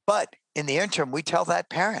 But in the interim, we tell that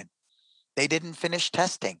parent, they didn't finish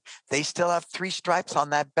testing. They still have 3 stripes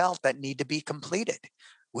on that belt that need to be completed.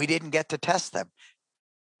 We didn't get to test them.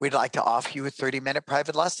 We'd like to offer you a 30-minute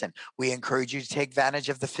private lesson. We encourage you to take advantage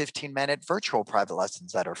of the 15-minute virtual private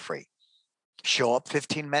lessons that are free. Show up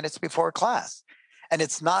 15 minutes before class. And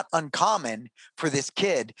it's not uncommon for this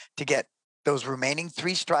kid to get those remaining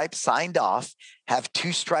 3 stripes signed off, have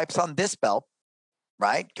 2 stripes on this belt,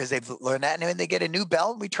 right? Because they've learned that, and then they get a new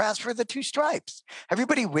belt, and we transfer the 2 stripes.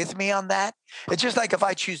 Everybody with me on that? It's just like if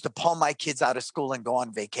I choose to pull my kids out of school and go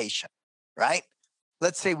on vacation, right?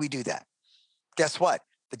 Let's say we do that. Guess what?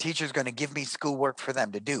 The teacher's going to give me schoolwork for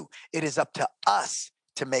them to do. It is up to us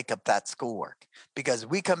to make up that schoolwork, because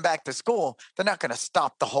we come back to school, they're not going to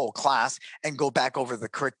stop the whole class and go back over the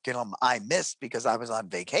curriculum I missed because I was on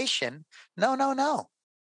vacation. No, no, no,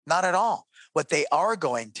 not at all. What they are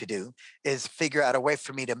going to do is figure out a way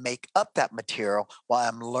for me to make up that material while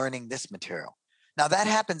I'm learning this material. Now, that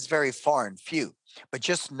happens very far and few, but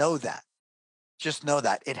just know that. Just know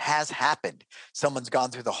that it has happened. Someone's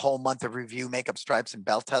gone through the whole month of review, makeup, stripes, and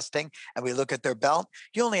belt testing, and we look at their belt.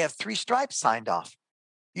 You only have 3 stripes signed off.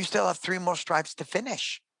 You still have 3 more stripes to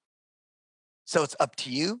finish. So it's up to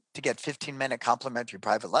you to get 15-minute complimentary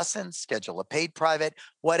private lessons, schedule a paid private,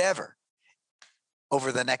 whatever,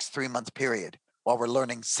 over the next 3-month period while we're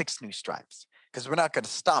learning 6 new stripes, because we're not going to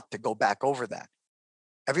stop to go back over that.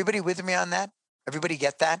 Everybody with me on that? Everybody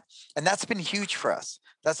get that? And that's been huge for us.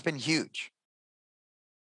 That's been huge.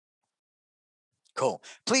 Cool.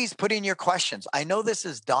 Please put in your questions. I know this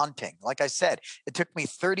is daunting. Like I said, it took me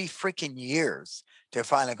 30 freaking years to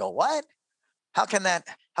finally go, what? How can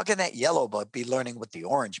that yellow belt be learning what the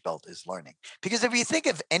orange belt is learning? Because if you think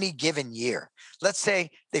of any given year, let's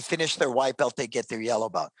say they finish their white belt, they get their yellow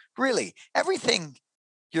belt. Really, everything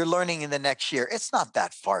you're learning in the next year, it's not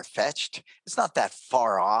that far-fetched. It's not that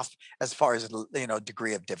far off as far as,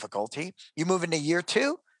 degree of difficulty. You move into year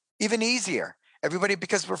 2, even easier. Everybody,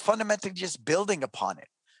 because we're fundamentally just building upon it,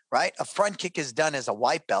 right? A front kick is done as a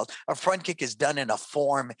white belt. A front kick is done in a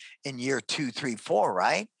form in year 2, 3, 4,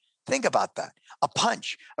 right? Think about that.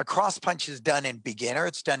 A cross punch is done in beginner.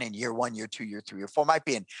 It's done in year 1, year 2, year 3, year 4. Might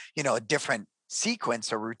be in, a different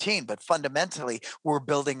sequence or routine, but fundamentally we're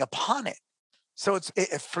building upon it. So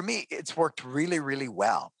for me, it's worked really, really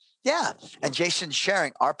well. Yeah. And Jason's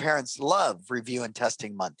sharing, our parents love review and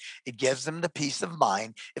testing month. It gives them the peace of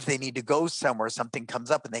mind if they need to go somewhere, something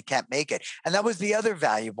comes up and they can't make it. And that was the other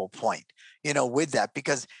valuable point, with that,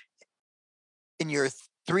 because in your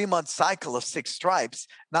 3-month cycle of 6 stripes,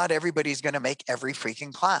 not everybody's going to make every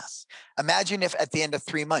freaking class. Imagine if at the end of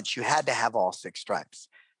 3 months, you had to have all 6 stripes.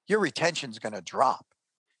 Your retention's going to drop,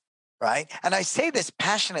 right? And I say this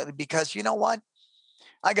passionately because you know what?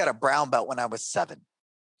 I got a brown belt when I was 7.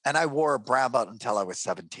 And I wore a brown belt until I was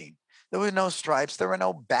 17. There were no stripes. There were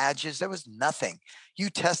no badges. There was nothing. You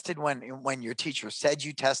tested when your teacher said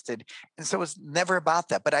you tested. And so it's never about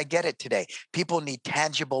that. But I get it today. People need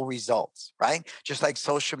tangible results, right? Just like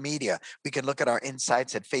social media. We can look at our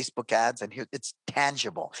insights at Facebook ads and here it's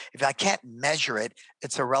tangible. If I can't measure it,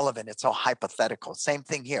 it's irrelevant. It's all hypothetical. Same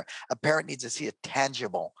thing here. A parent needs to see a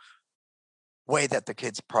tangible way that the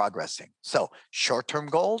kid's progressing. So short-term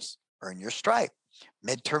goals, earn your stripe.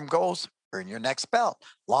 Midterm goals, earn your next belt.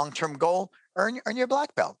 Long-term goal, earn your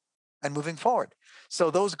black belt and moving forward.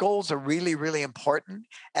 So those goals are really, really important.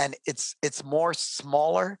 And it's more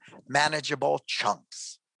smaller, manageable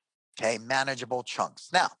chunks. Okay, manageable chunks.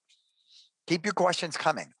 Now, keep your questions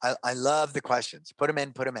coming. I love the questions. Put them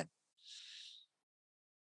in.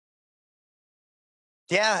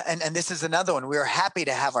 Yeah, and this is another one. We are happy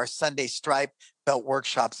to have our Sunday stripe belt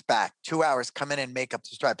workshops back. 2 hours, come in and make up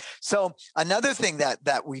the stripe. So another thing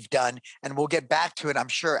that we've done, and we'll get back to it, I'm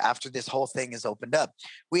sure, after this whole thing is opened up.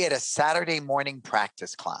 We had a Saturday morning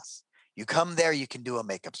practice class. You come there, you can do a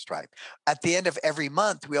makeup stripe. At the end of every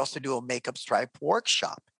month, we also do a makeup stripe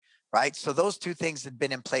workshop. Right. So those 2 things had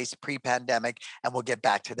been in place pre-pandemic, and we'll get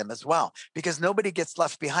back to them as well, because nobody gets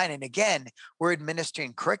left behind. And again, we're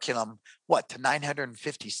administering curriculum, to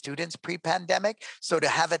 950 students pre-pandemic. So to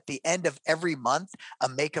have at the end of every month a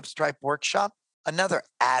makeup stripe workshop, another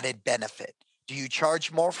added benefit. Do you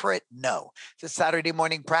charge more for it? No. It's a Saturday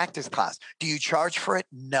morning practice class. Do you charge for it?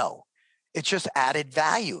 No. It's just added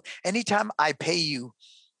value. Anytime I pay you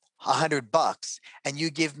 $100 and you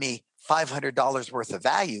give me $500 worth of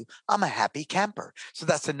value, I'm a happy camper. So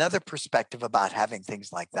that's another perspective about having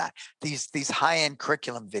things like that. These high-end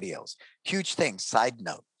curriculum videos, huge things. Side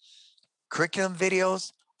note, curriculum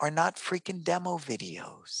videos are not freaking demo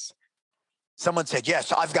videos. Someone said,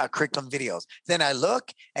 yes, I've got curriculum videos. Then I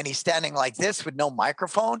look and he's standing like this with no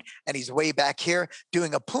microphone and he's way back here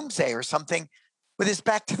doing a poomsae or something with his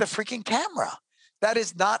back to the freaking camera. That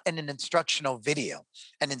is not an instructional video.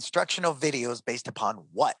 An instructional video is based upon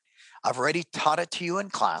what? I've already taught it to you in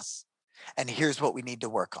class, and here's what we need to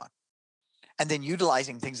work on. And then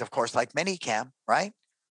utilizing things, of course, like ManyCam, right?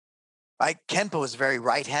 right? Kenpo is very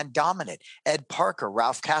right-hand dominant. Ed Parker,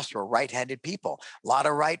 Ralph Castro, right-handed people. A lot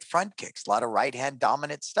of right front kicks, a lot of right-hand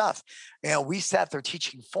dominant stuff. We sat there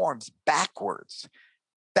teaching forms backwards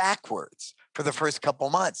for the first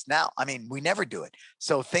couple months. Now, I mean, we never do it.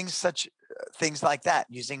 So things like that,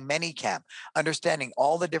 using ManyCam, understanding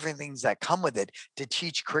all the different things that come with it to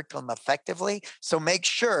teach curriculum effectively. So make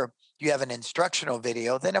sure you have an instructional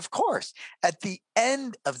video. Then, of course, at the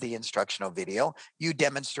end of the instructional video, you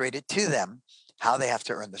demonstrate it to them how they have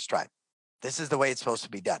to earn the stripe. This is the way it's supposed to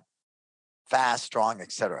be done. Fast, strong,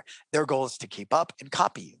 etc. Their goal is to keep up and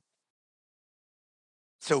copy you.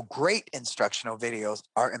 So great instructional videos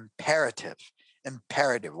are imperative.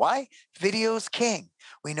 Imperative. Why? Video's king.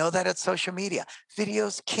 We know that at social media.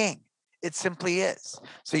 Video's king. It simply is.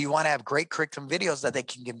 So you want to have great curriculum videos that they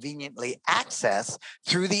can conveniently access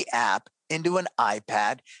through the app into an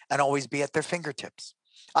iPad and always be at their fingertips.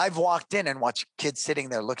 I've walked in and watched kids sitting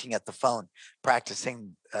there looking at the phone,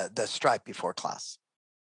 practicing the stripe before class.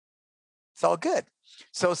 It's all good.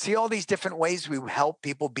 So see all these different ways we help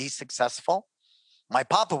people be successful. My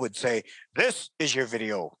papa would say, this is your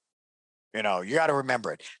video. You got to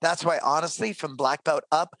remember it. That's why, honestly, from black belt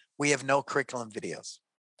up, we have no curriculum videos.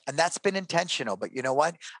 And that's been intentional. But you know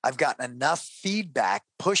what? I've gotten enough feedback,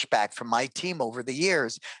 pushback from my team over the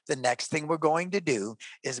years. The next thing we're going to do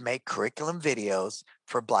is make curriculum videos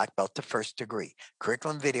for black belt to first degree.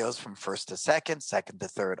 Curriculum videos from first to second, second to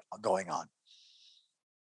third, going on.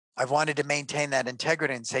 I've wanted to maintain that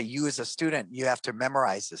integrity and say, you as a student, you have to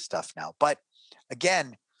memorize this stuff now. But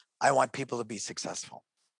again, I want people to be successful.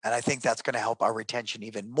 And I think that's going to help our retention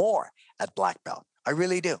even more at black belt. I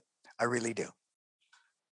really do. I really do.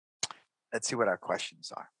 Let's see what our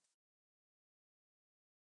questions are.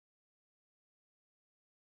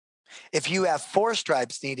 If you have 4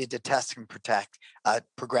 stripes needed to test and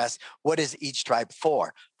progress, what is each stripe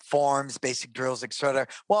for? Forms, basic drills, etc.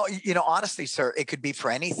 Well, honestly, sir, it could be for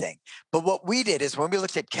anything. But what we did is when we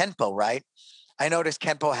looked at Kenpo, right? I noticed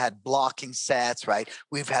Kenpo had blocking sets, right?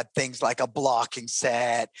 We've had things like a blocking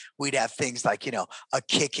set. We'd have things like, a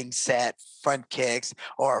kicking set, front kicks,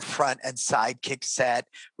 or a front and side kick set.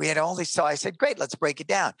 We had all these. So I said, great, let's break it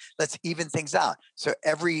down. Let's even things out. So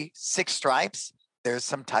every 6 stripes, there's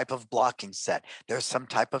some type of blocking set. There's some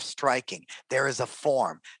type of striking. There is a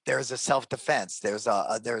form. There is a self-defense. There's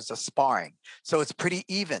a sparring. So it's pretty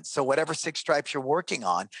even. So whatever 6 stripes you're working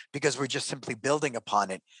on, because we're just simply building upon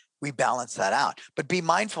it, we balance that out. But be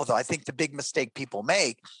mindful, though. I think the big mistake people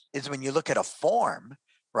make is when you look at a form,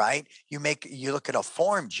 right? You look at a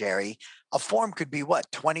form, Jerry. A form could be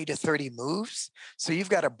what, 20 to 30 moves? So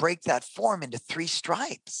you've got to break that form into 3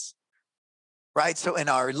 stripes. Right. So in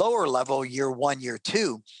our lower level, year 1, year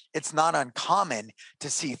 2, it's not uncommon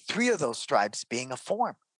to see 3 of those stripes being a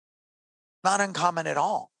form. Not uncommon at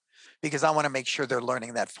all, because I want to make sure they're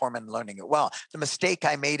learning that form and learning it well. The mistake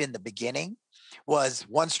I made in the beginning was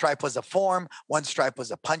 1 stripe was a form, 1 stripe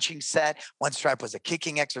was a punching set, 1 stripe was a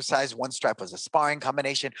kicking exercise, 1 stripe was a sparring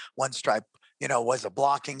combination, 1 stripe, was a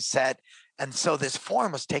blocking set. And so this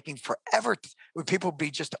form was taking forever. People would be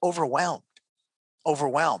just overwhelmed.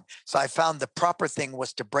 So I found the proper thing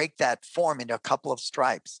was to break that form into a couple of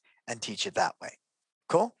stripes and teach it that way.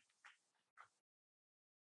 Cool?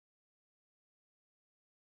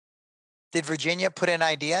 Did Virginia put an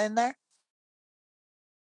idea in there?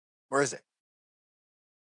 Where is it?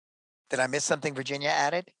 Did I miss something Virginia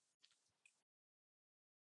added?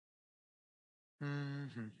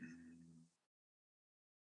 Mm-hmm.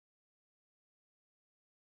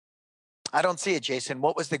 I don't see it, Jason.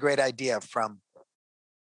 What was the great idea from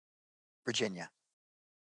Virginia?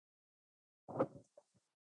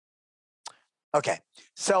 Okay.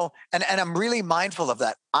 So, and I'm really mindful of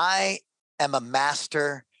that. I am a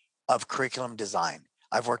master of curriculum design.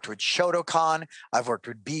 I've worked with Shotokan. I've worked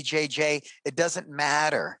with BJJ. It doesn't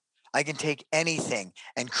matter. I can take anything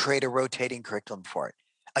and create a rotating curriculum for it.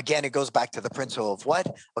 Again, it goes back to the principle of what?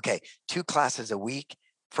 Okay, 2 classes a week.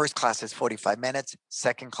 First class is 45 minutes.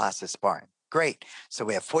 Second class is sparring. Great. So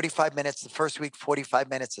we have 45 minutes the first week, 45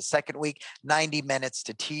 minutes the second week, 90 minutes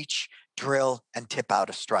to teach, drill, and tip out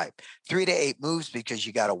a stripe. 3 to 8 moves because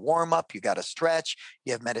you got to warm up, you got to stretch,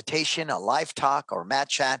 you have meditation, a live talk or mat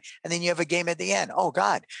chat, and then you have a game at the end. Oh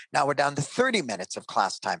God, now we're down to 30 minutes of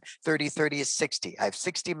class time. 30 is 60. I have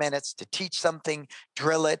 60 minutes to teach something,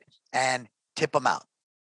 drill it, and tip them out.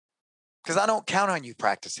 Because I don't count on you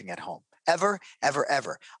practicing at home. Ever, ever,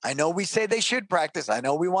 ever. I know we say they should practice. I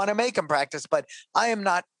know we want to make them practice, but I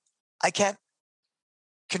can't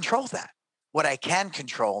control that. What I can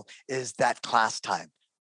control is that class time,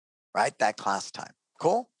 right? That class time.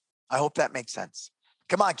 Cool? I hope that makes sense.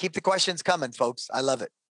 Come on, keep the questions coming, folks. I love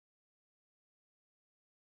it.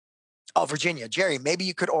 Oh, Virginia, Jerry, maybe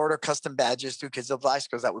you could order custom badges through Kids of Life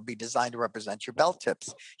because that would be designed to represent your belt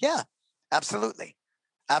tips. Yeah, absolutely.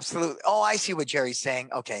 Absolutely. Oh, I see what Jerry's saying.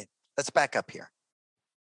 Okay, let's back up here.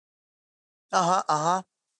 Uh huh. Uh huh.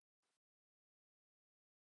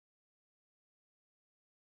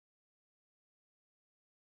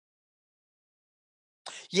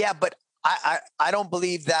 Yeah, but I don't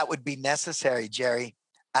believe that would be necessary, Jerry,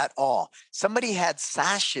 at all. Somebody had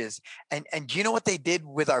sashes, and do you know what they did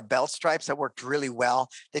with our belt stripes that worked really well?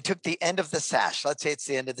 They took the end of the sash. Let's say it's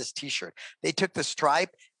the end of this T-shirt. They took the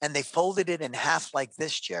stripe and they folded it in half like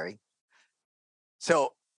this, Jerry.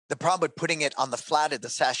 So the problem with putting it on the flat of the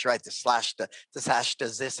sash, right? The sash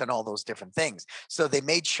does this and all those different things. So they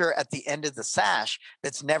made sure at the end of the sash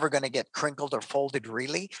that's never going to get crinkled or folded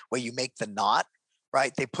really, where you make the knot,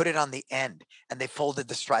 right? They put it on the end and they folded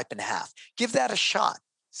the stripe in half. Give that a shot.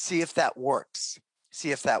 See if that works.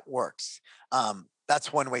 See if that works.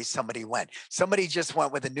 That's one way somebody went. Somebody just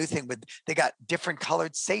went with a new thing with they got different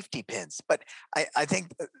colored safety pins, but I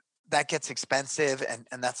think that gets expensive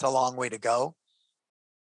and that's a long way to go.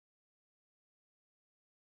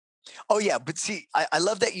 Oh yeah, but see, I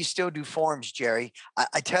love that you still do forms, Jerry.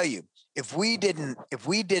 I tell you, if we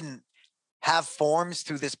didn't have forms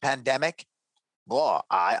through this pandemic, well,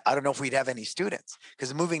 I don't know if we'd have any students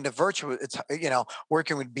because moving to virtual, it's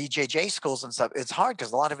working with BJJ schools and stuff. It's hard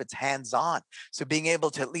because a lot of it's hands on. So being able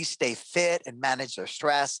to at least stay fit and manage their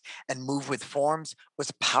stress and move with forms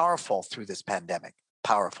was powerful through this pandemic.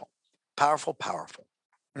 Powerful, powerful, powerful.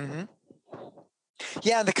 Mhm.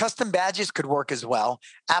 Yeah, and the custom badges could work as well.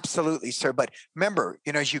 Absolutely, sir. But remember,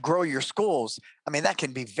 as you grow your schools, I mean, that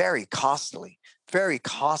can be very costly, very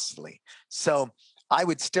costly. So I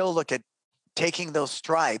would still look at taking those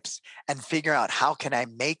stripes and figure out how can I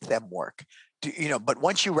make them work. But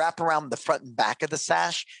once you wrap around the front and back of the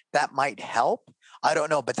sash, that might help. I don't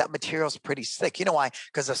know, but that material's pretty slick. You know why?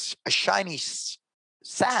 Because a shiny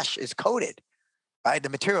sash is coated, right? The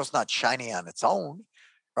material's not shiny on its own,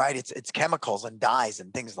 right? It's chemicals and dyes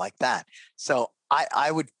and things like that. So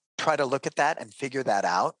I would try to look at that and figure that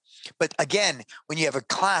out. But again, when you have a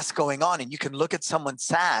class going on and you can look at someone's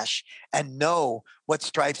sash and know what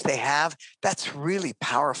stripes they have, that's really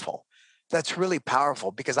powerful. That's really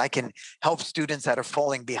powerful because I can help students that are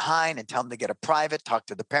falling behind and tell them to get a private, talk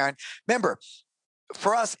to the parent. Remember,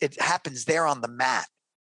 for us, it happens there on the mat.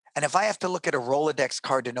 And if I have to look at a Rolodex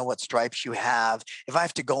card to know what stripes you have, if I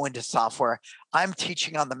have to go into software, I'm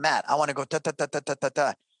teaching on the mat. I want to go da da da da da da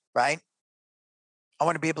da, right? I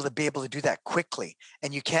want to be able to do that quickly.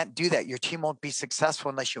 And you can't do that. Your team won't be successful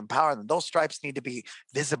unless you empower them. Those stripes need to be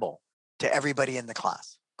visible to everybody in the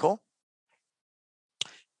class. Cool?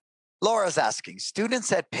 Laura's asking, students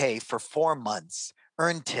that pay for 4 months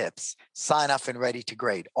earn tips, sign off and ready to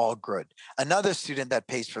grade, all good. Another student that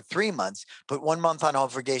pays for 3 months, put 1 month on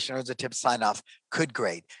obligation, earns a tip, sign off, could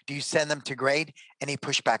grade. Do you send them to grade? Any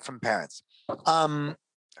pushback from parents? Um,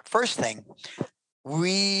 First thing,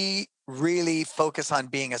 we really focus on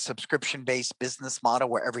being a subscription based business model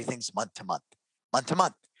where everything's month to month, month to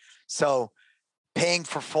month. So paying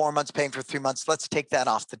for 4 months, paying for 3 months, let's take that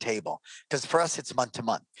off the table because for us it's month to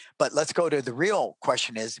month. But let's go to the real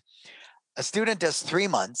question is a student does 3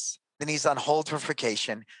 months, then he's on hold for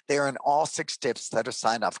vacation. They earn all 6 tips that are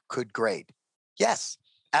signed off, could grade. Yes,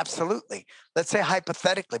 absolutely. Let's say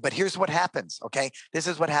hypothetically, but here's what happens. Okay. This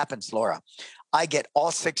is what happens, Laura. I get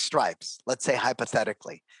all 6 stripes. Let's say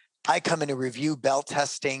hypothetically. I come in to review bell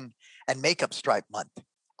testing and makeup stripe month.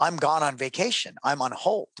 I'm gone on vacation. I'm on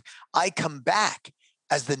hold. I come back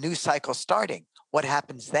as the new cycle starting. What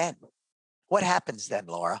happens then? What happens then,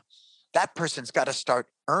 Laura? That person's got to start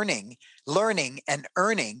earning, learning, and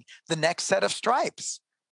earning the next set of stripes,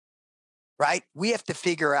 right? We have to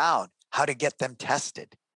figure out how to get them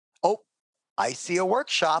tested. Oh, I see a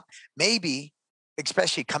workshop. Maybe,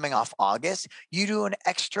 especially coming off August, you do an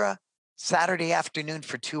extra Saturday afternoon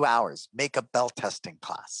for 2 hours, make a bell testing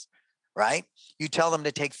class, right? You tell them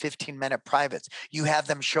to take 15-minute privates. You have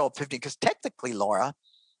them show up 15, because technically, Laura,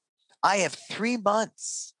 I have 3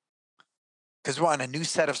 months because we're on a new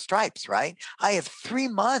set of stripes, right? I have 3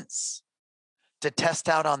 months to test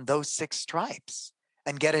out on those 6 stripes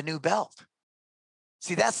and get a new belt.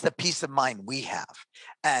 See, that's the peace of mind we have.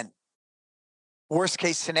 And worst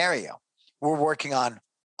case scenario, we're working on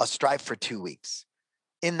a stripe for 2 weeks.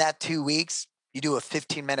 In that 2 weeks, you do a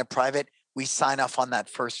 15-minute private, we sign off on that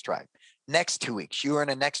first stripe. Next 2 weeks, you earn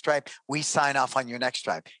a next stripe, we sign off on your next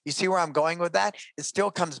stripe. You see where I'm going with that? It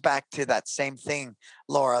still comes back to that same thing,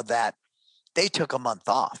 Laura, that they took a month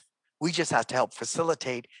off. We just have to help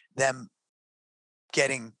facilitate them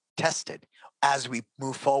getting tested as we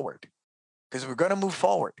move forward because we're going to move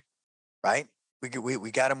forward. right? We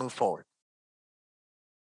got to move forward.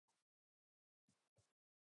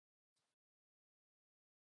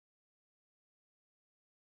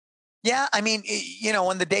 Yeah, I mean,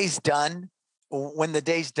 when the day's done,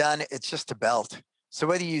 it's just a belt. So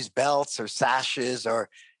whether you use belts or sashes or,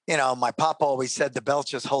 my papa always said the belt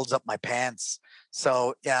just holds up my pants.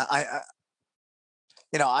 So yeah,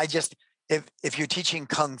 I just if you're teaching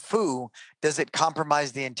kung fu, does it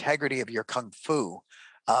compromise the integrity of your kung fu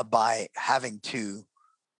by having to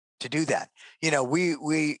do that?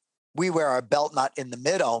 We wear our belt not in the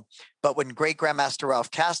middle, but when Great Grandmaster Ralph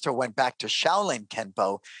Castro went back to Shaolin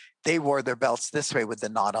Kenpo, they wore their belts this way with the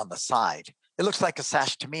knot on the side. It looks like a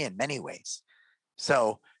sash to me in many ways.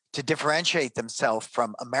 So to differentiate themselves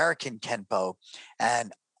from American Kenpo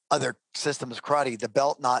and other systems of karate, the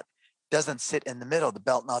belt knot doesn't sit in the middle. The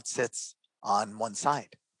belt knot sits on one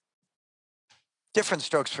side. Different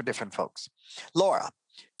strokes for different folks. Laura,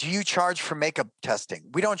 do you charge for makeup testing?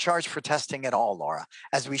 We don't charge for testing at all, Laura.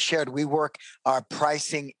 As we shared, we work our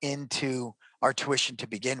pricing into our tuition to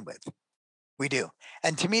begin with. We do.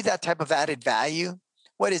 And to me, that type of added value,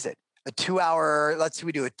 what is it? A 2-hour, let's say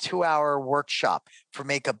we do a 2-hour workshop for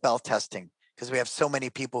makeup belt testing because we have so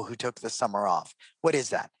many people who took the summer off. What is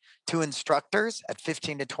that? 2 instructors at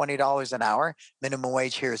 $15 to $20 an hour. Minimum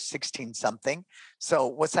wage here is 16 something. So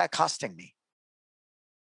what's that costing me?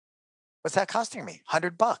 What's that costing me?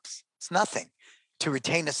 $100. It's nothing. To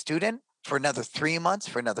retain a student for another 3 months,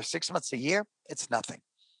 for another 6 months, a year, it's nothing.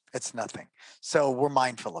 It's nothing. So we're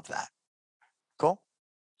mindful of that. Cool.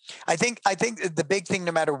 I think the big thing,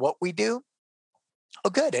 no matter what we do, oh,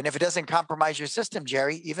 good. And if it doesn't compromise your system,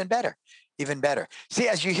 Jerry, even better. Even better. See,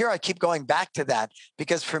 as you hear, I keep going back to that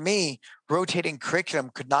because for me, rotating curriculum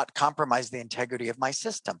could not compromise the integrity of my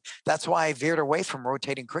system. That's why I veered away from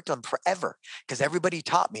rotating curriculum forever because everybody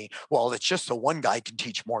taught me, well, it's just so one guy can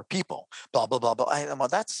teach more people, blah, blah, blah, blah. Well,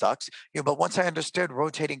 that sucks. But once I understood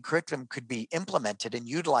rotating curriculum could be implemented and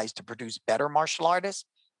utilized to produce better martial artists,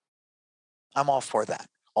 I'm all for that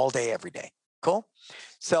all day, every day. Cool.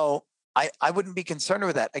 So I wouldn't be concerned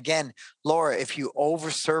with that. Again, Laura, if you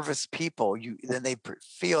overservice people, then they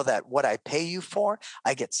feel that what I pay you for,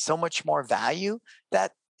 I get so much more value.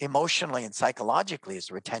 That emotionally and psychologically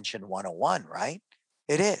is retention 101, right?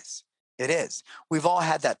 It is. It is. We've all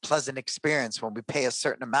had that pleasant experience when we pay a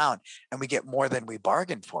certain amount and we get more than we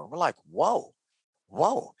bargained for. We're like, whoa,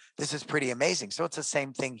 this is pretty amazing. So it's the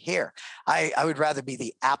same thing here. I would rather be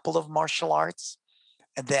the Apple of martial arts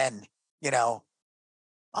and then,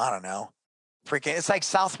 I don't know, freaking, it's like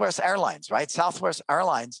Southwest Airlines, right? Southwest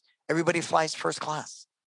Airlines, everybody flies first class.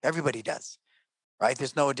 Everybody does, right?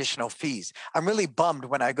 There's no additional fees. I'm really bummed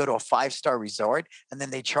when I go to a 5-star resort and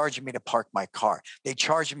then they charge me to park my car. They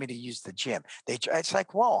charge me to use the gym. It's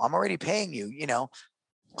like, whoa, I'm already paying you,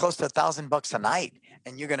 close to $1,000 a night,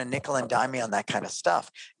 and you're going to nickel and dime me on that kind of stuff.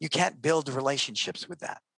 You can't build relationships with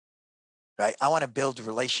that, right? I want to build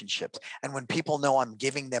relationships. And when people know I'm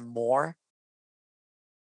giving them more,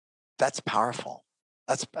 that's powerful.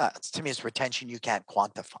 That's to me, it's retention you can't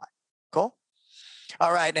quantify. Cool.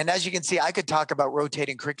 All right. And as you can see, I could talk about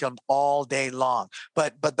rotating curriculum all day long.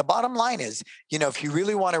 But the bottom line is, if you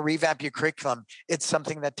really want to revamp your curriculum, it's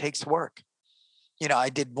something that takes work. I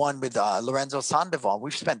did one with Lorenzo Sandoval.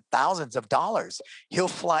 We've spent thousands of dollars. He'll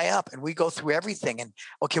fly up and we go through everything. And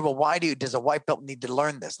okay, well, does a white belt need to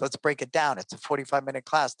learn this? Let's break it down. It's a 45-minute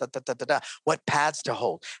class. What pads to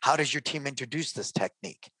hold? How does your team introduce this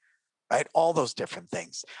technique? Right? All those different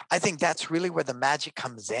things. I think that's really where the magic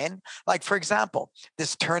comes in. Like, for example,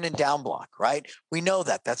 this turn and down block, right? We know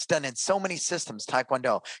that that's done in so many systems,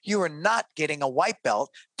 Taekwondo. You are not getting a white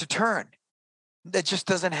belt to turn. That just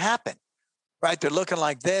doesn't happen. Right? They're looking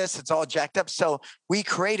like this. It's all jacked up. So we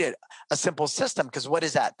created a simple system because what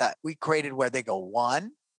is that? That we created where they go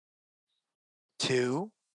 1,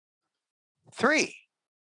 2, 3.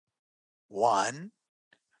 1,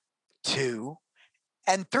 2,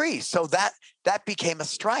 and 3. So that became a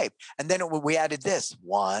stripe. And then we added this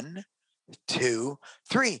 1, 2,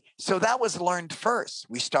 3. So that was learned first.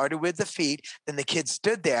 We started with the feet, then the kids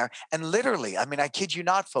stood there and literally, I mean, I kid you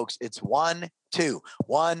not, folks, it's 1, 2,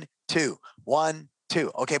 1, 2, 1,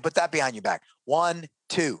 2. Okay, put that behind your back. 1,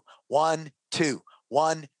 2, 1, 2,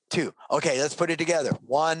 1, 2. Okay, let's put it together.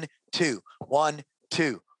 1, 2, 1,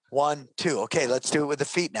 2, 1, 2. Okay, let's do it with the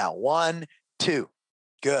feet now. 1, 2.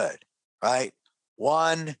 Good, right?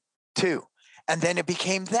 1, 2. And then it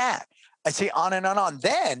became that. I say on and on.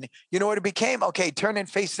 Then, you know what it became? Okay, turn and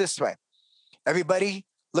face this way. Everybody,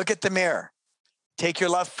 look at the mirror. Take your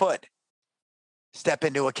left foot. Step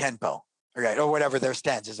into a Kenpo. All right, or whatever their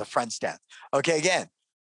stance is, a front stance. Okay, again,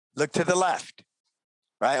 look to the left.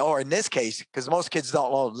 right? Or in this case, because most kids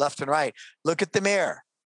don't know left and right, look at the mirror.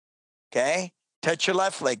 Okay. Touch your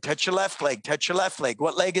left leg, touch your left leg, touch your left leg.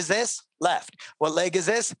 What leg is this? Left. What leg is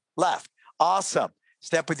this? Left. Awesome.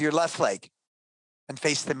 Step with your left leg and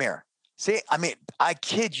face the mirror. See, I mean, I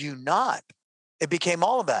kid you not. It became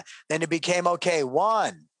all of that. Then it became, okay,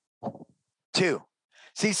 1, 2.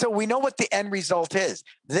 See, so we know what the end result is.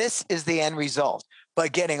 This is the end result.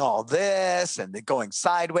 But getting all this and the going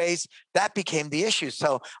sideways, that became the issue.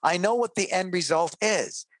 So I know what the end result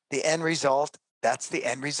is. The end result, that's the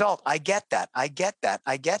end result. I get that. I get that.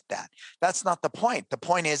 I get that. That's not the point. The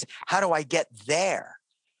point is, how do I get there?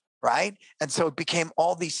 Right? And so it became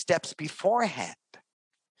all these steps beforehand.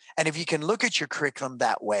 And if you can look at your curriculum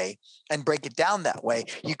that way and break it down that way,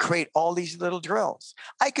 you create all these little drills.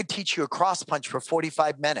 I could teach you a cross punch for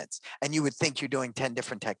 45 minutes and you would think you're doing 10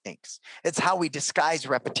 different techniques. It's how we disguise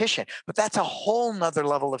repetition, but that's a whole nother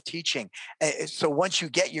level of teaching. So once you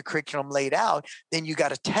get your curriculum laid out, then you got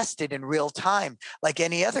to test it in real time like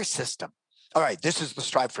any other system. All right, this is the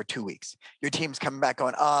Strive for 2 weeks. Your team's coming back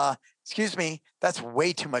going, excuse me, that's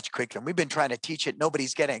way too much curriculum. We've been trying to teach it.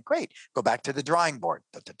 Nobody's getting it. Great. Go back to the drawing board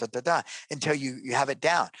until you have it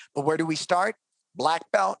down. But where do we start? Black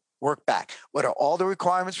belt, work back. What are all the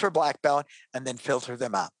requirements for black belt? And then filter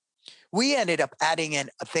them out. We ended up adding in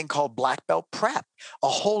a thing called black belt prep, a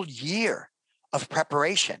whole year of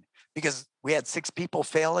preparation because we had 6 people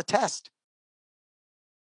fail a test.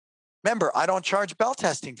 Remember, I don't charge belt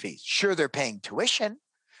testing fees. Sure, they're paying tuition,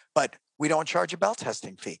 but we don't charge a belt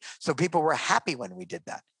testing fee. So people were happy when we did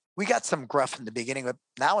that. We got some gruff in the beginning, but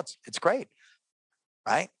now it's great,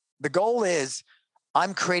 right? The goal is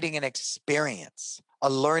I'm creating an experience, a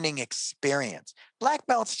learning experience. Black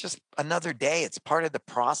belt's just another day. It's part of the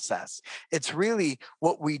process. It's really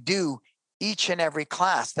what we do each and every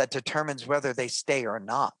class that determines whether they stay or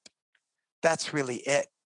not. That's really it.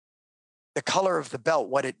 The color of the belt,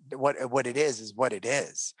 what it is what it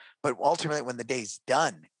is. But ultimately, when the day's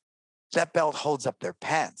done, that belt holds up their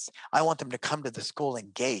pants. I want them to come to the school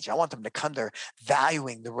engaged. I want them to come there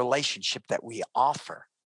valuing the relationship that we offer.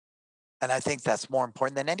 And I think that's more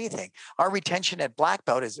important than anything. Our retention at black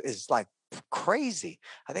belt is like crazy.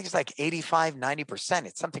 I think it's like 85, 90%.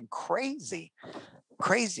 It's something crazy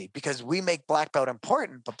because we make black belt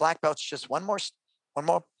important, but black belt's just one more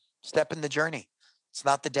step in the journey. It's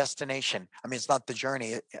not the destination. I mean, it's not the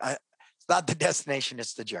journey. It's not the destination,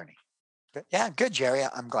 it's the journey. But yeah, good, Jerry.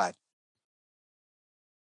 I'm glad.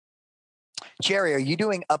 Jerry, are you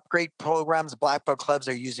doing upgrade programs, black belt clubs,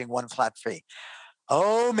 or using one flat fee?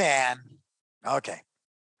 Oh, man. Okay.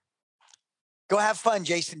 Go have fun,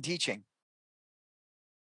 Jason, teaching.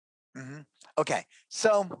 Okay.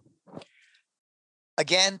 So,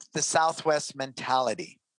 again, the Southwest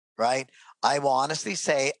mentality, right? I will honestly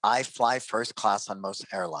say I fly first class on most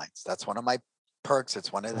airlines. That's one of my perks.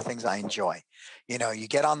 It's one of the things I enjoy. You know, you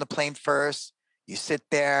get on the plane first, you sit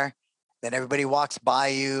there, then everybody walks by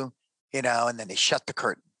you, you know, and then they shut the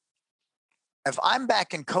curtain. If I'm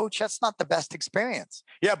back in coach, that's not the best experience.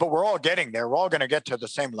 Yeah, but we're all getting there. We're all going to get to the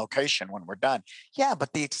same location when we're done. Yeah,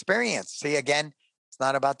 but the experience, see, again, it's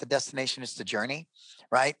not about the destination, it's the journey,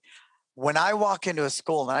 right? When I walk into a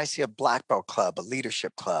school and I see a black belt club, a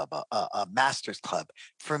leadership club, a master's club,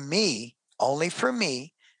 for me, only for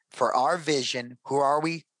me, for our vision, who are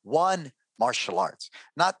we? One martial arts,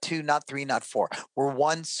 not 2, not 3, not 4. We're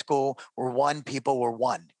one school, we're one people, we're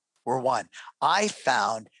one. We're one. I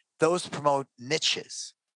found those promote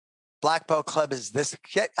niches. Black belt club is this.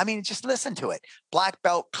 I mean, just listen to it. Black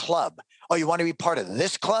belt club. Oh, you want to be part of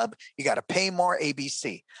this club? You got to pay more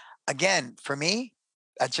ABC. Again, for me,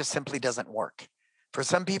 that just simply doesn't work. For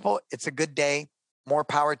some people, it's a good day. More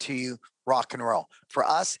power to you. Rock and roll. For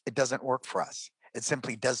us, it doesn't work for us. It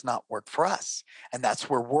simply does not work for us. And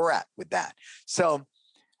that's where we're at with that. So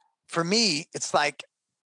for me, it's like,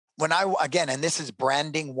 when again, and this is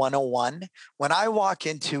branding 101, when I walk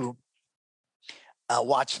into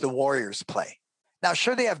watch the Warriors play. Now,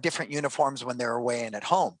 sure, they have different uniforms when they're away and at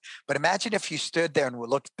home, but imagine if you stood there and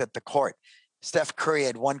looked at the court. Steph Curry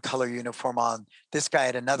had one color uniform on. This guy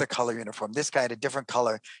had another color uniform. This guy had a different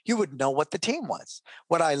color. You would know what the team was.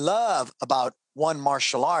 What I love about one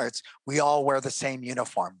martial arts, we all wear the same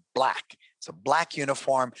uniform, black. It's a black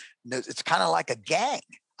uniform. It's kind of like a gang.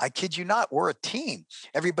 I kid you not, we're a team.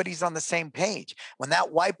 Everybody's on the same page. When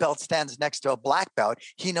that white belt stands next to a black belt,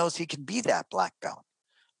 he knows he can be that black belt.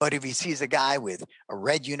 But if he sees a guy with a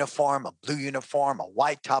red uniform, a blue uniform, a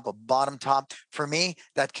white top, a bottom top, for me,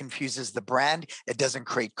 that confuses the brand. It doesn't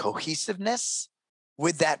create cohesiveness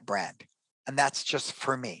with that brand. And that's just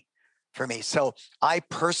for me. for me. So I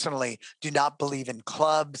personally do not believe in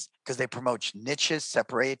clubs because they promote niches,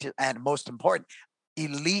 separated, and most important,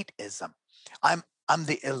 elitism. I'm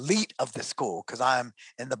the elite of the school because I'm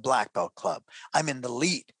in the black belt club. I'm in the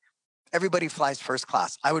elite. Everybody flies first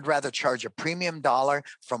class. I would rather charge a premium dollar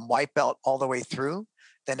from white belt all the way through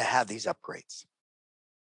than to have these upgrades.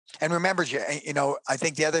 And remember, I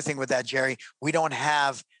think the other thing with that, Jerry,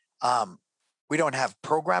 um, we don't have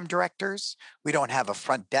program directors. We don't have a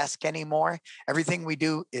front desk anymore. Everything we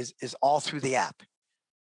do is all through the app.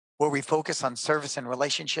 Where we focus on service and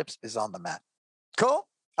relationships is on the mat. Cool.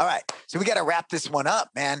 All right. So we got to wrap this one up,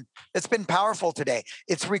 man. It's been powerful today.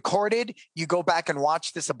 It's recorded. You go back and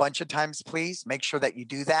watch this a bunch of times, please. Make sure that you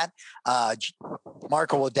do that.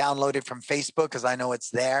 Marco will download it from Facebook because I know it's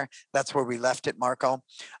there. That's where we left it, Marco.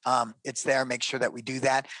 It's there. Make sure that we do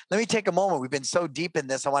that. Let me take a moment. We've been so deep in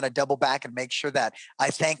this. I want to double back and make sure that I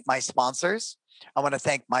thank my sponsors. I want to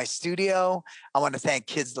thank my studio. I want to thank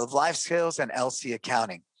Kids Live Life Skills and LC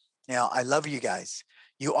Accounting. I love you guys.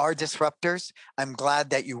 You are disruptors. I'm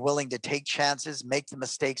glad that you're willing to take chances, make the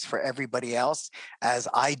mistakes for everybody else, as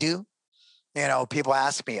I do. People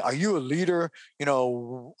ask me, are you a leader?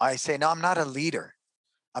 I say, no, I'm not a leader.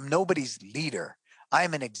 I'm nobody's leader.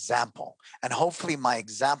 I'm an example. And hopefully my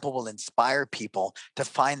example will inspire people to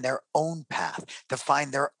find their own path, to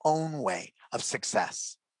find their own way of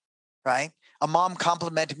success, right? A mom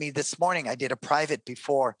complimented me this morning. I did a private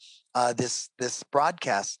before this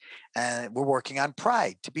broadcast, and we're working on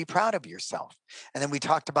pride, to be proud of yourself. And then we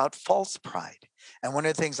talked about false pride. And one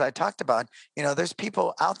of the things I talked about, there's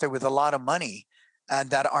people out there with a lot of money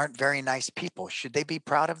and that aren't very nice people. Should they be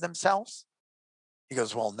proud of themselves? He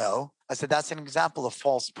goes, well, no. I said, that's an example of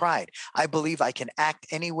false pride. I believe I can act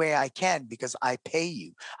any way I can because I pay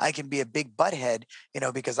you. I can be a big butthead,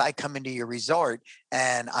 because I come into your resort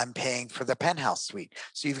and I'm paying for the penthouse suite.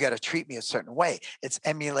 So you've got to treat me a certain way. It's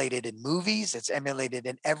emulated in movies. It's emulated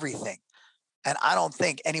in everything. And I don't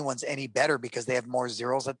think anyone's any better because they have more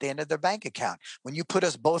zeros at the end of their bank account. When you put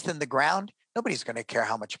us both in the ground, nobody's going to care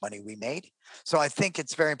how much money we made. So I think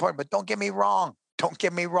it's very important. But don't get me wrong. Don't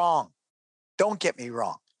get me wrong. Don't get me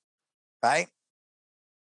wrong, right?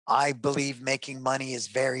 I believe making money is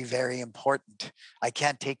very, very important. I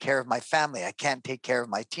can't take care of my family. I can't take care of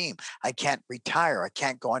my team. I can't retire. I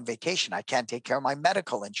can't go on vacation. I can't take care of my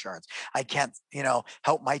medical insurance. I can't,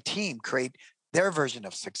 help my team create their version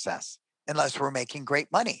of success unless we're making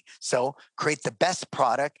great money. So create the best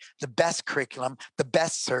product, the best curriculum, the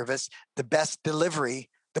best service, the best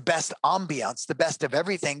delivery, the best ambiance, the best of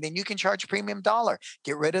everything, then you can charge premium dollar.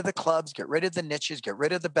 Get rid of the clubs, get rid of the niches, get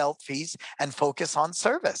rid of the belt fees, and focus on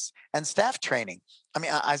service and staff training. I mean,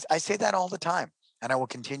 I say that all the time, and I will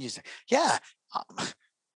continue to say, yeah,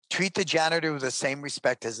 treat the janitor with the same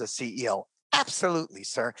respect as the CEO. Absolutely,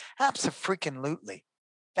 sir. Absolutely.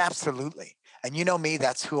 Absolutely. And you know me,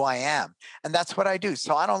 that's who I am. And that's what I do.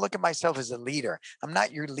 So I don't look at myself as a leader. I'm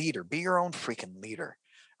not your leader. Be your own freaking leader.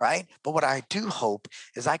 Right? But what I do hope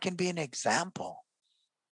is I can be an example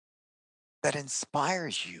that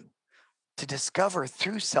inspires you to discover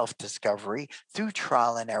through self-discovery, through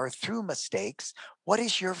trial and error, through mistakes, what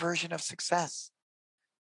is your version of success?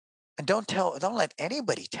 And don't let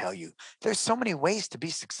anybody tell you. There's so many ways to be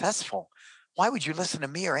successful. Why would you listen to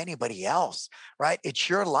me or anybody else? Right? It's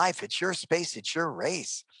your life, it's your space, it's your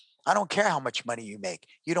race. I don't care how much money you make.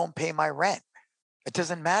 You don't pay my rent. It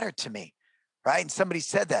doesn't matter to me. Right. And somebody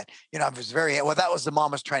said that, I was that was the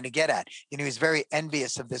mom was trying to get at. He was very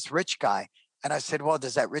envious of this rich guy. And I said, well,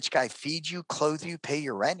 does that rich guy feed you, clothe you, pay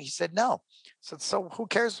your rent? He said, no. So who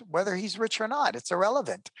cares whether he's rich or not? It's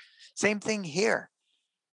irrelevant. Same thing here.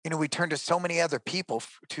 We turn to so many other people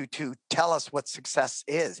to tell us what success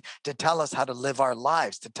is, to tell us how to live our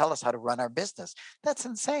lives, to tell us how to run our business. That's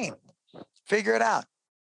insane. Figure it out.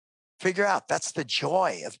 That's the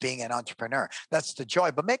joy of being an entrepreneur. That's the joy.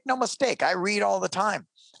 But make no mistake, I read all the time.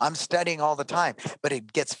 I'm studying all the time, but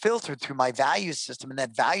it gets filtered through my value system, and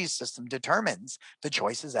that value system determines the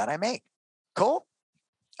choices that I make. Cool?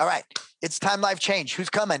 All right. It's Time Life Change. Who's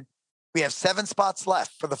coming? We have 7 spots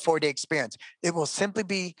left for the 4-day experience. It will simply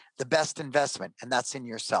be the best investment, and that's in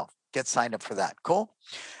yourself. Get signed up for that. Cool?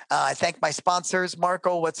 I thank my sponsors.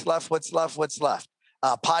 Marco, what's left?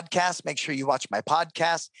 Podcast. Make sure you watch my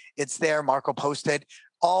podcast. It's there. Marco posted.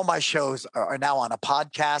 All my shows are now on a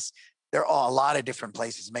podcast. They're all a lot of different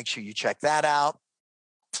places. Make sure you check that out.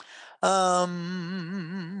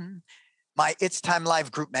 My It's Time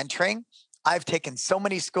Live group mentoring. I've taken so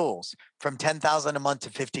many schools from 10,000 a month to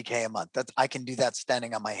 50K a month. I can do that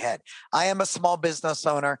standing on my head. I am a small business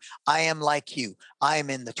owner. I am like you. I am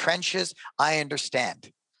in the trenches. I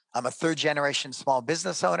understand. I'm a third generation small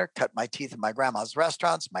business owner, cut my teeth in my grandma's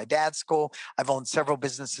restaurants, my dad's school. I've owned several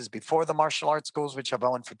businesses before the martial arts schools, which I've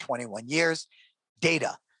owned for 21 years.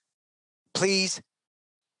 Data. Please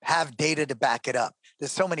have data to back it up.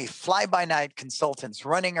 There's so many fly-by-night consultants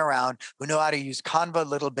running around who know how to use Canva a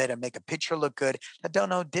little bit and make a picture look good that don't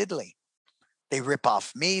know diddly. They rip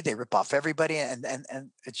off me, they rip off everybody, and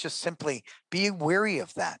it's just simply be wary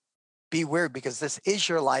of that. Be wary, because this is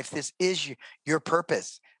your life, this is your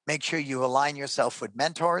purpose. Make sure you align yourself with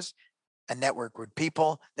mentors and network with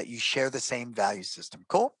people that you share the same value system.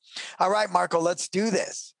 Cool? All right, Marco, let's do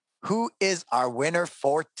this. Who is our winner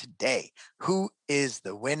for today? Who is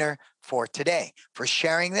the winner for today? For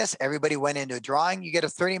sharing this, everybody went into a drawing. You get a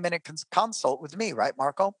 30-minute consult with me, right,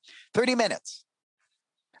 Marco? 30 minutes.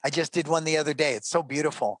 I just did one the other day. It's so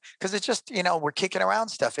beautiful because it's just, we're kicking around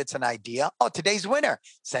stuff. It's an idea. Oh, today's winner,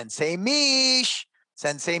 Sensei Mish.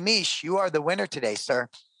 Sensei Mish, you are the winner today, sir.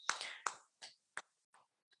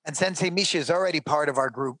 And Sensei Mish is already part of our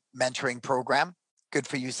group mentoring program. Good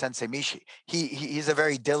for you, Sensei Mishi. He's a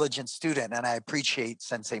very diligent student, and I appreciate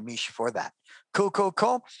Sensei Mishi for that. Cool.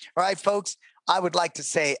 All right, folks, I would like to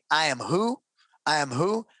say I am who? I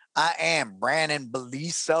am Brandon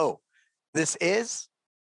Beliso. This is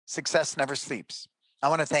Success Never Sleeps. I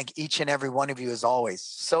want to thank each and every one of you as always.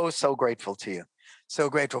 So grateful to you. So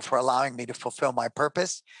grateful for allowing me to fulfill my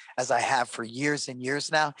purpose, as I have for years and years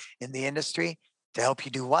now in the industry, to help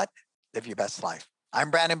you do what? Live your best life. I'm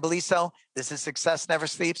Brandon Beliso. This is Success Never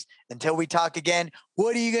Sleeps. Until we talk again,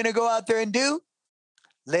 what are you going to go out there and do?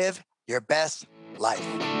 Live your best life.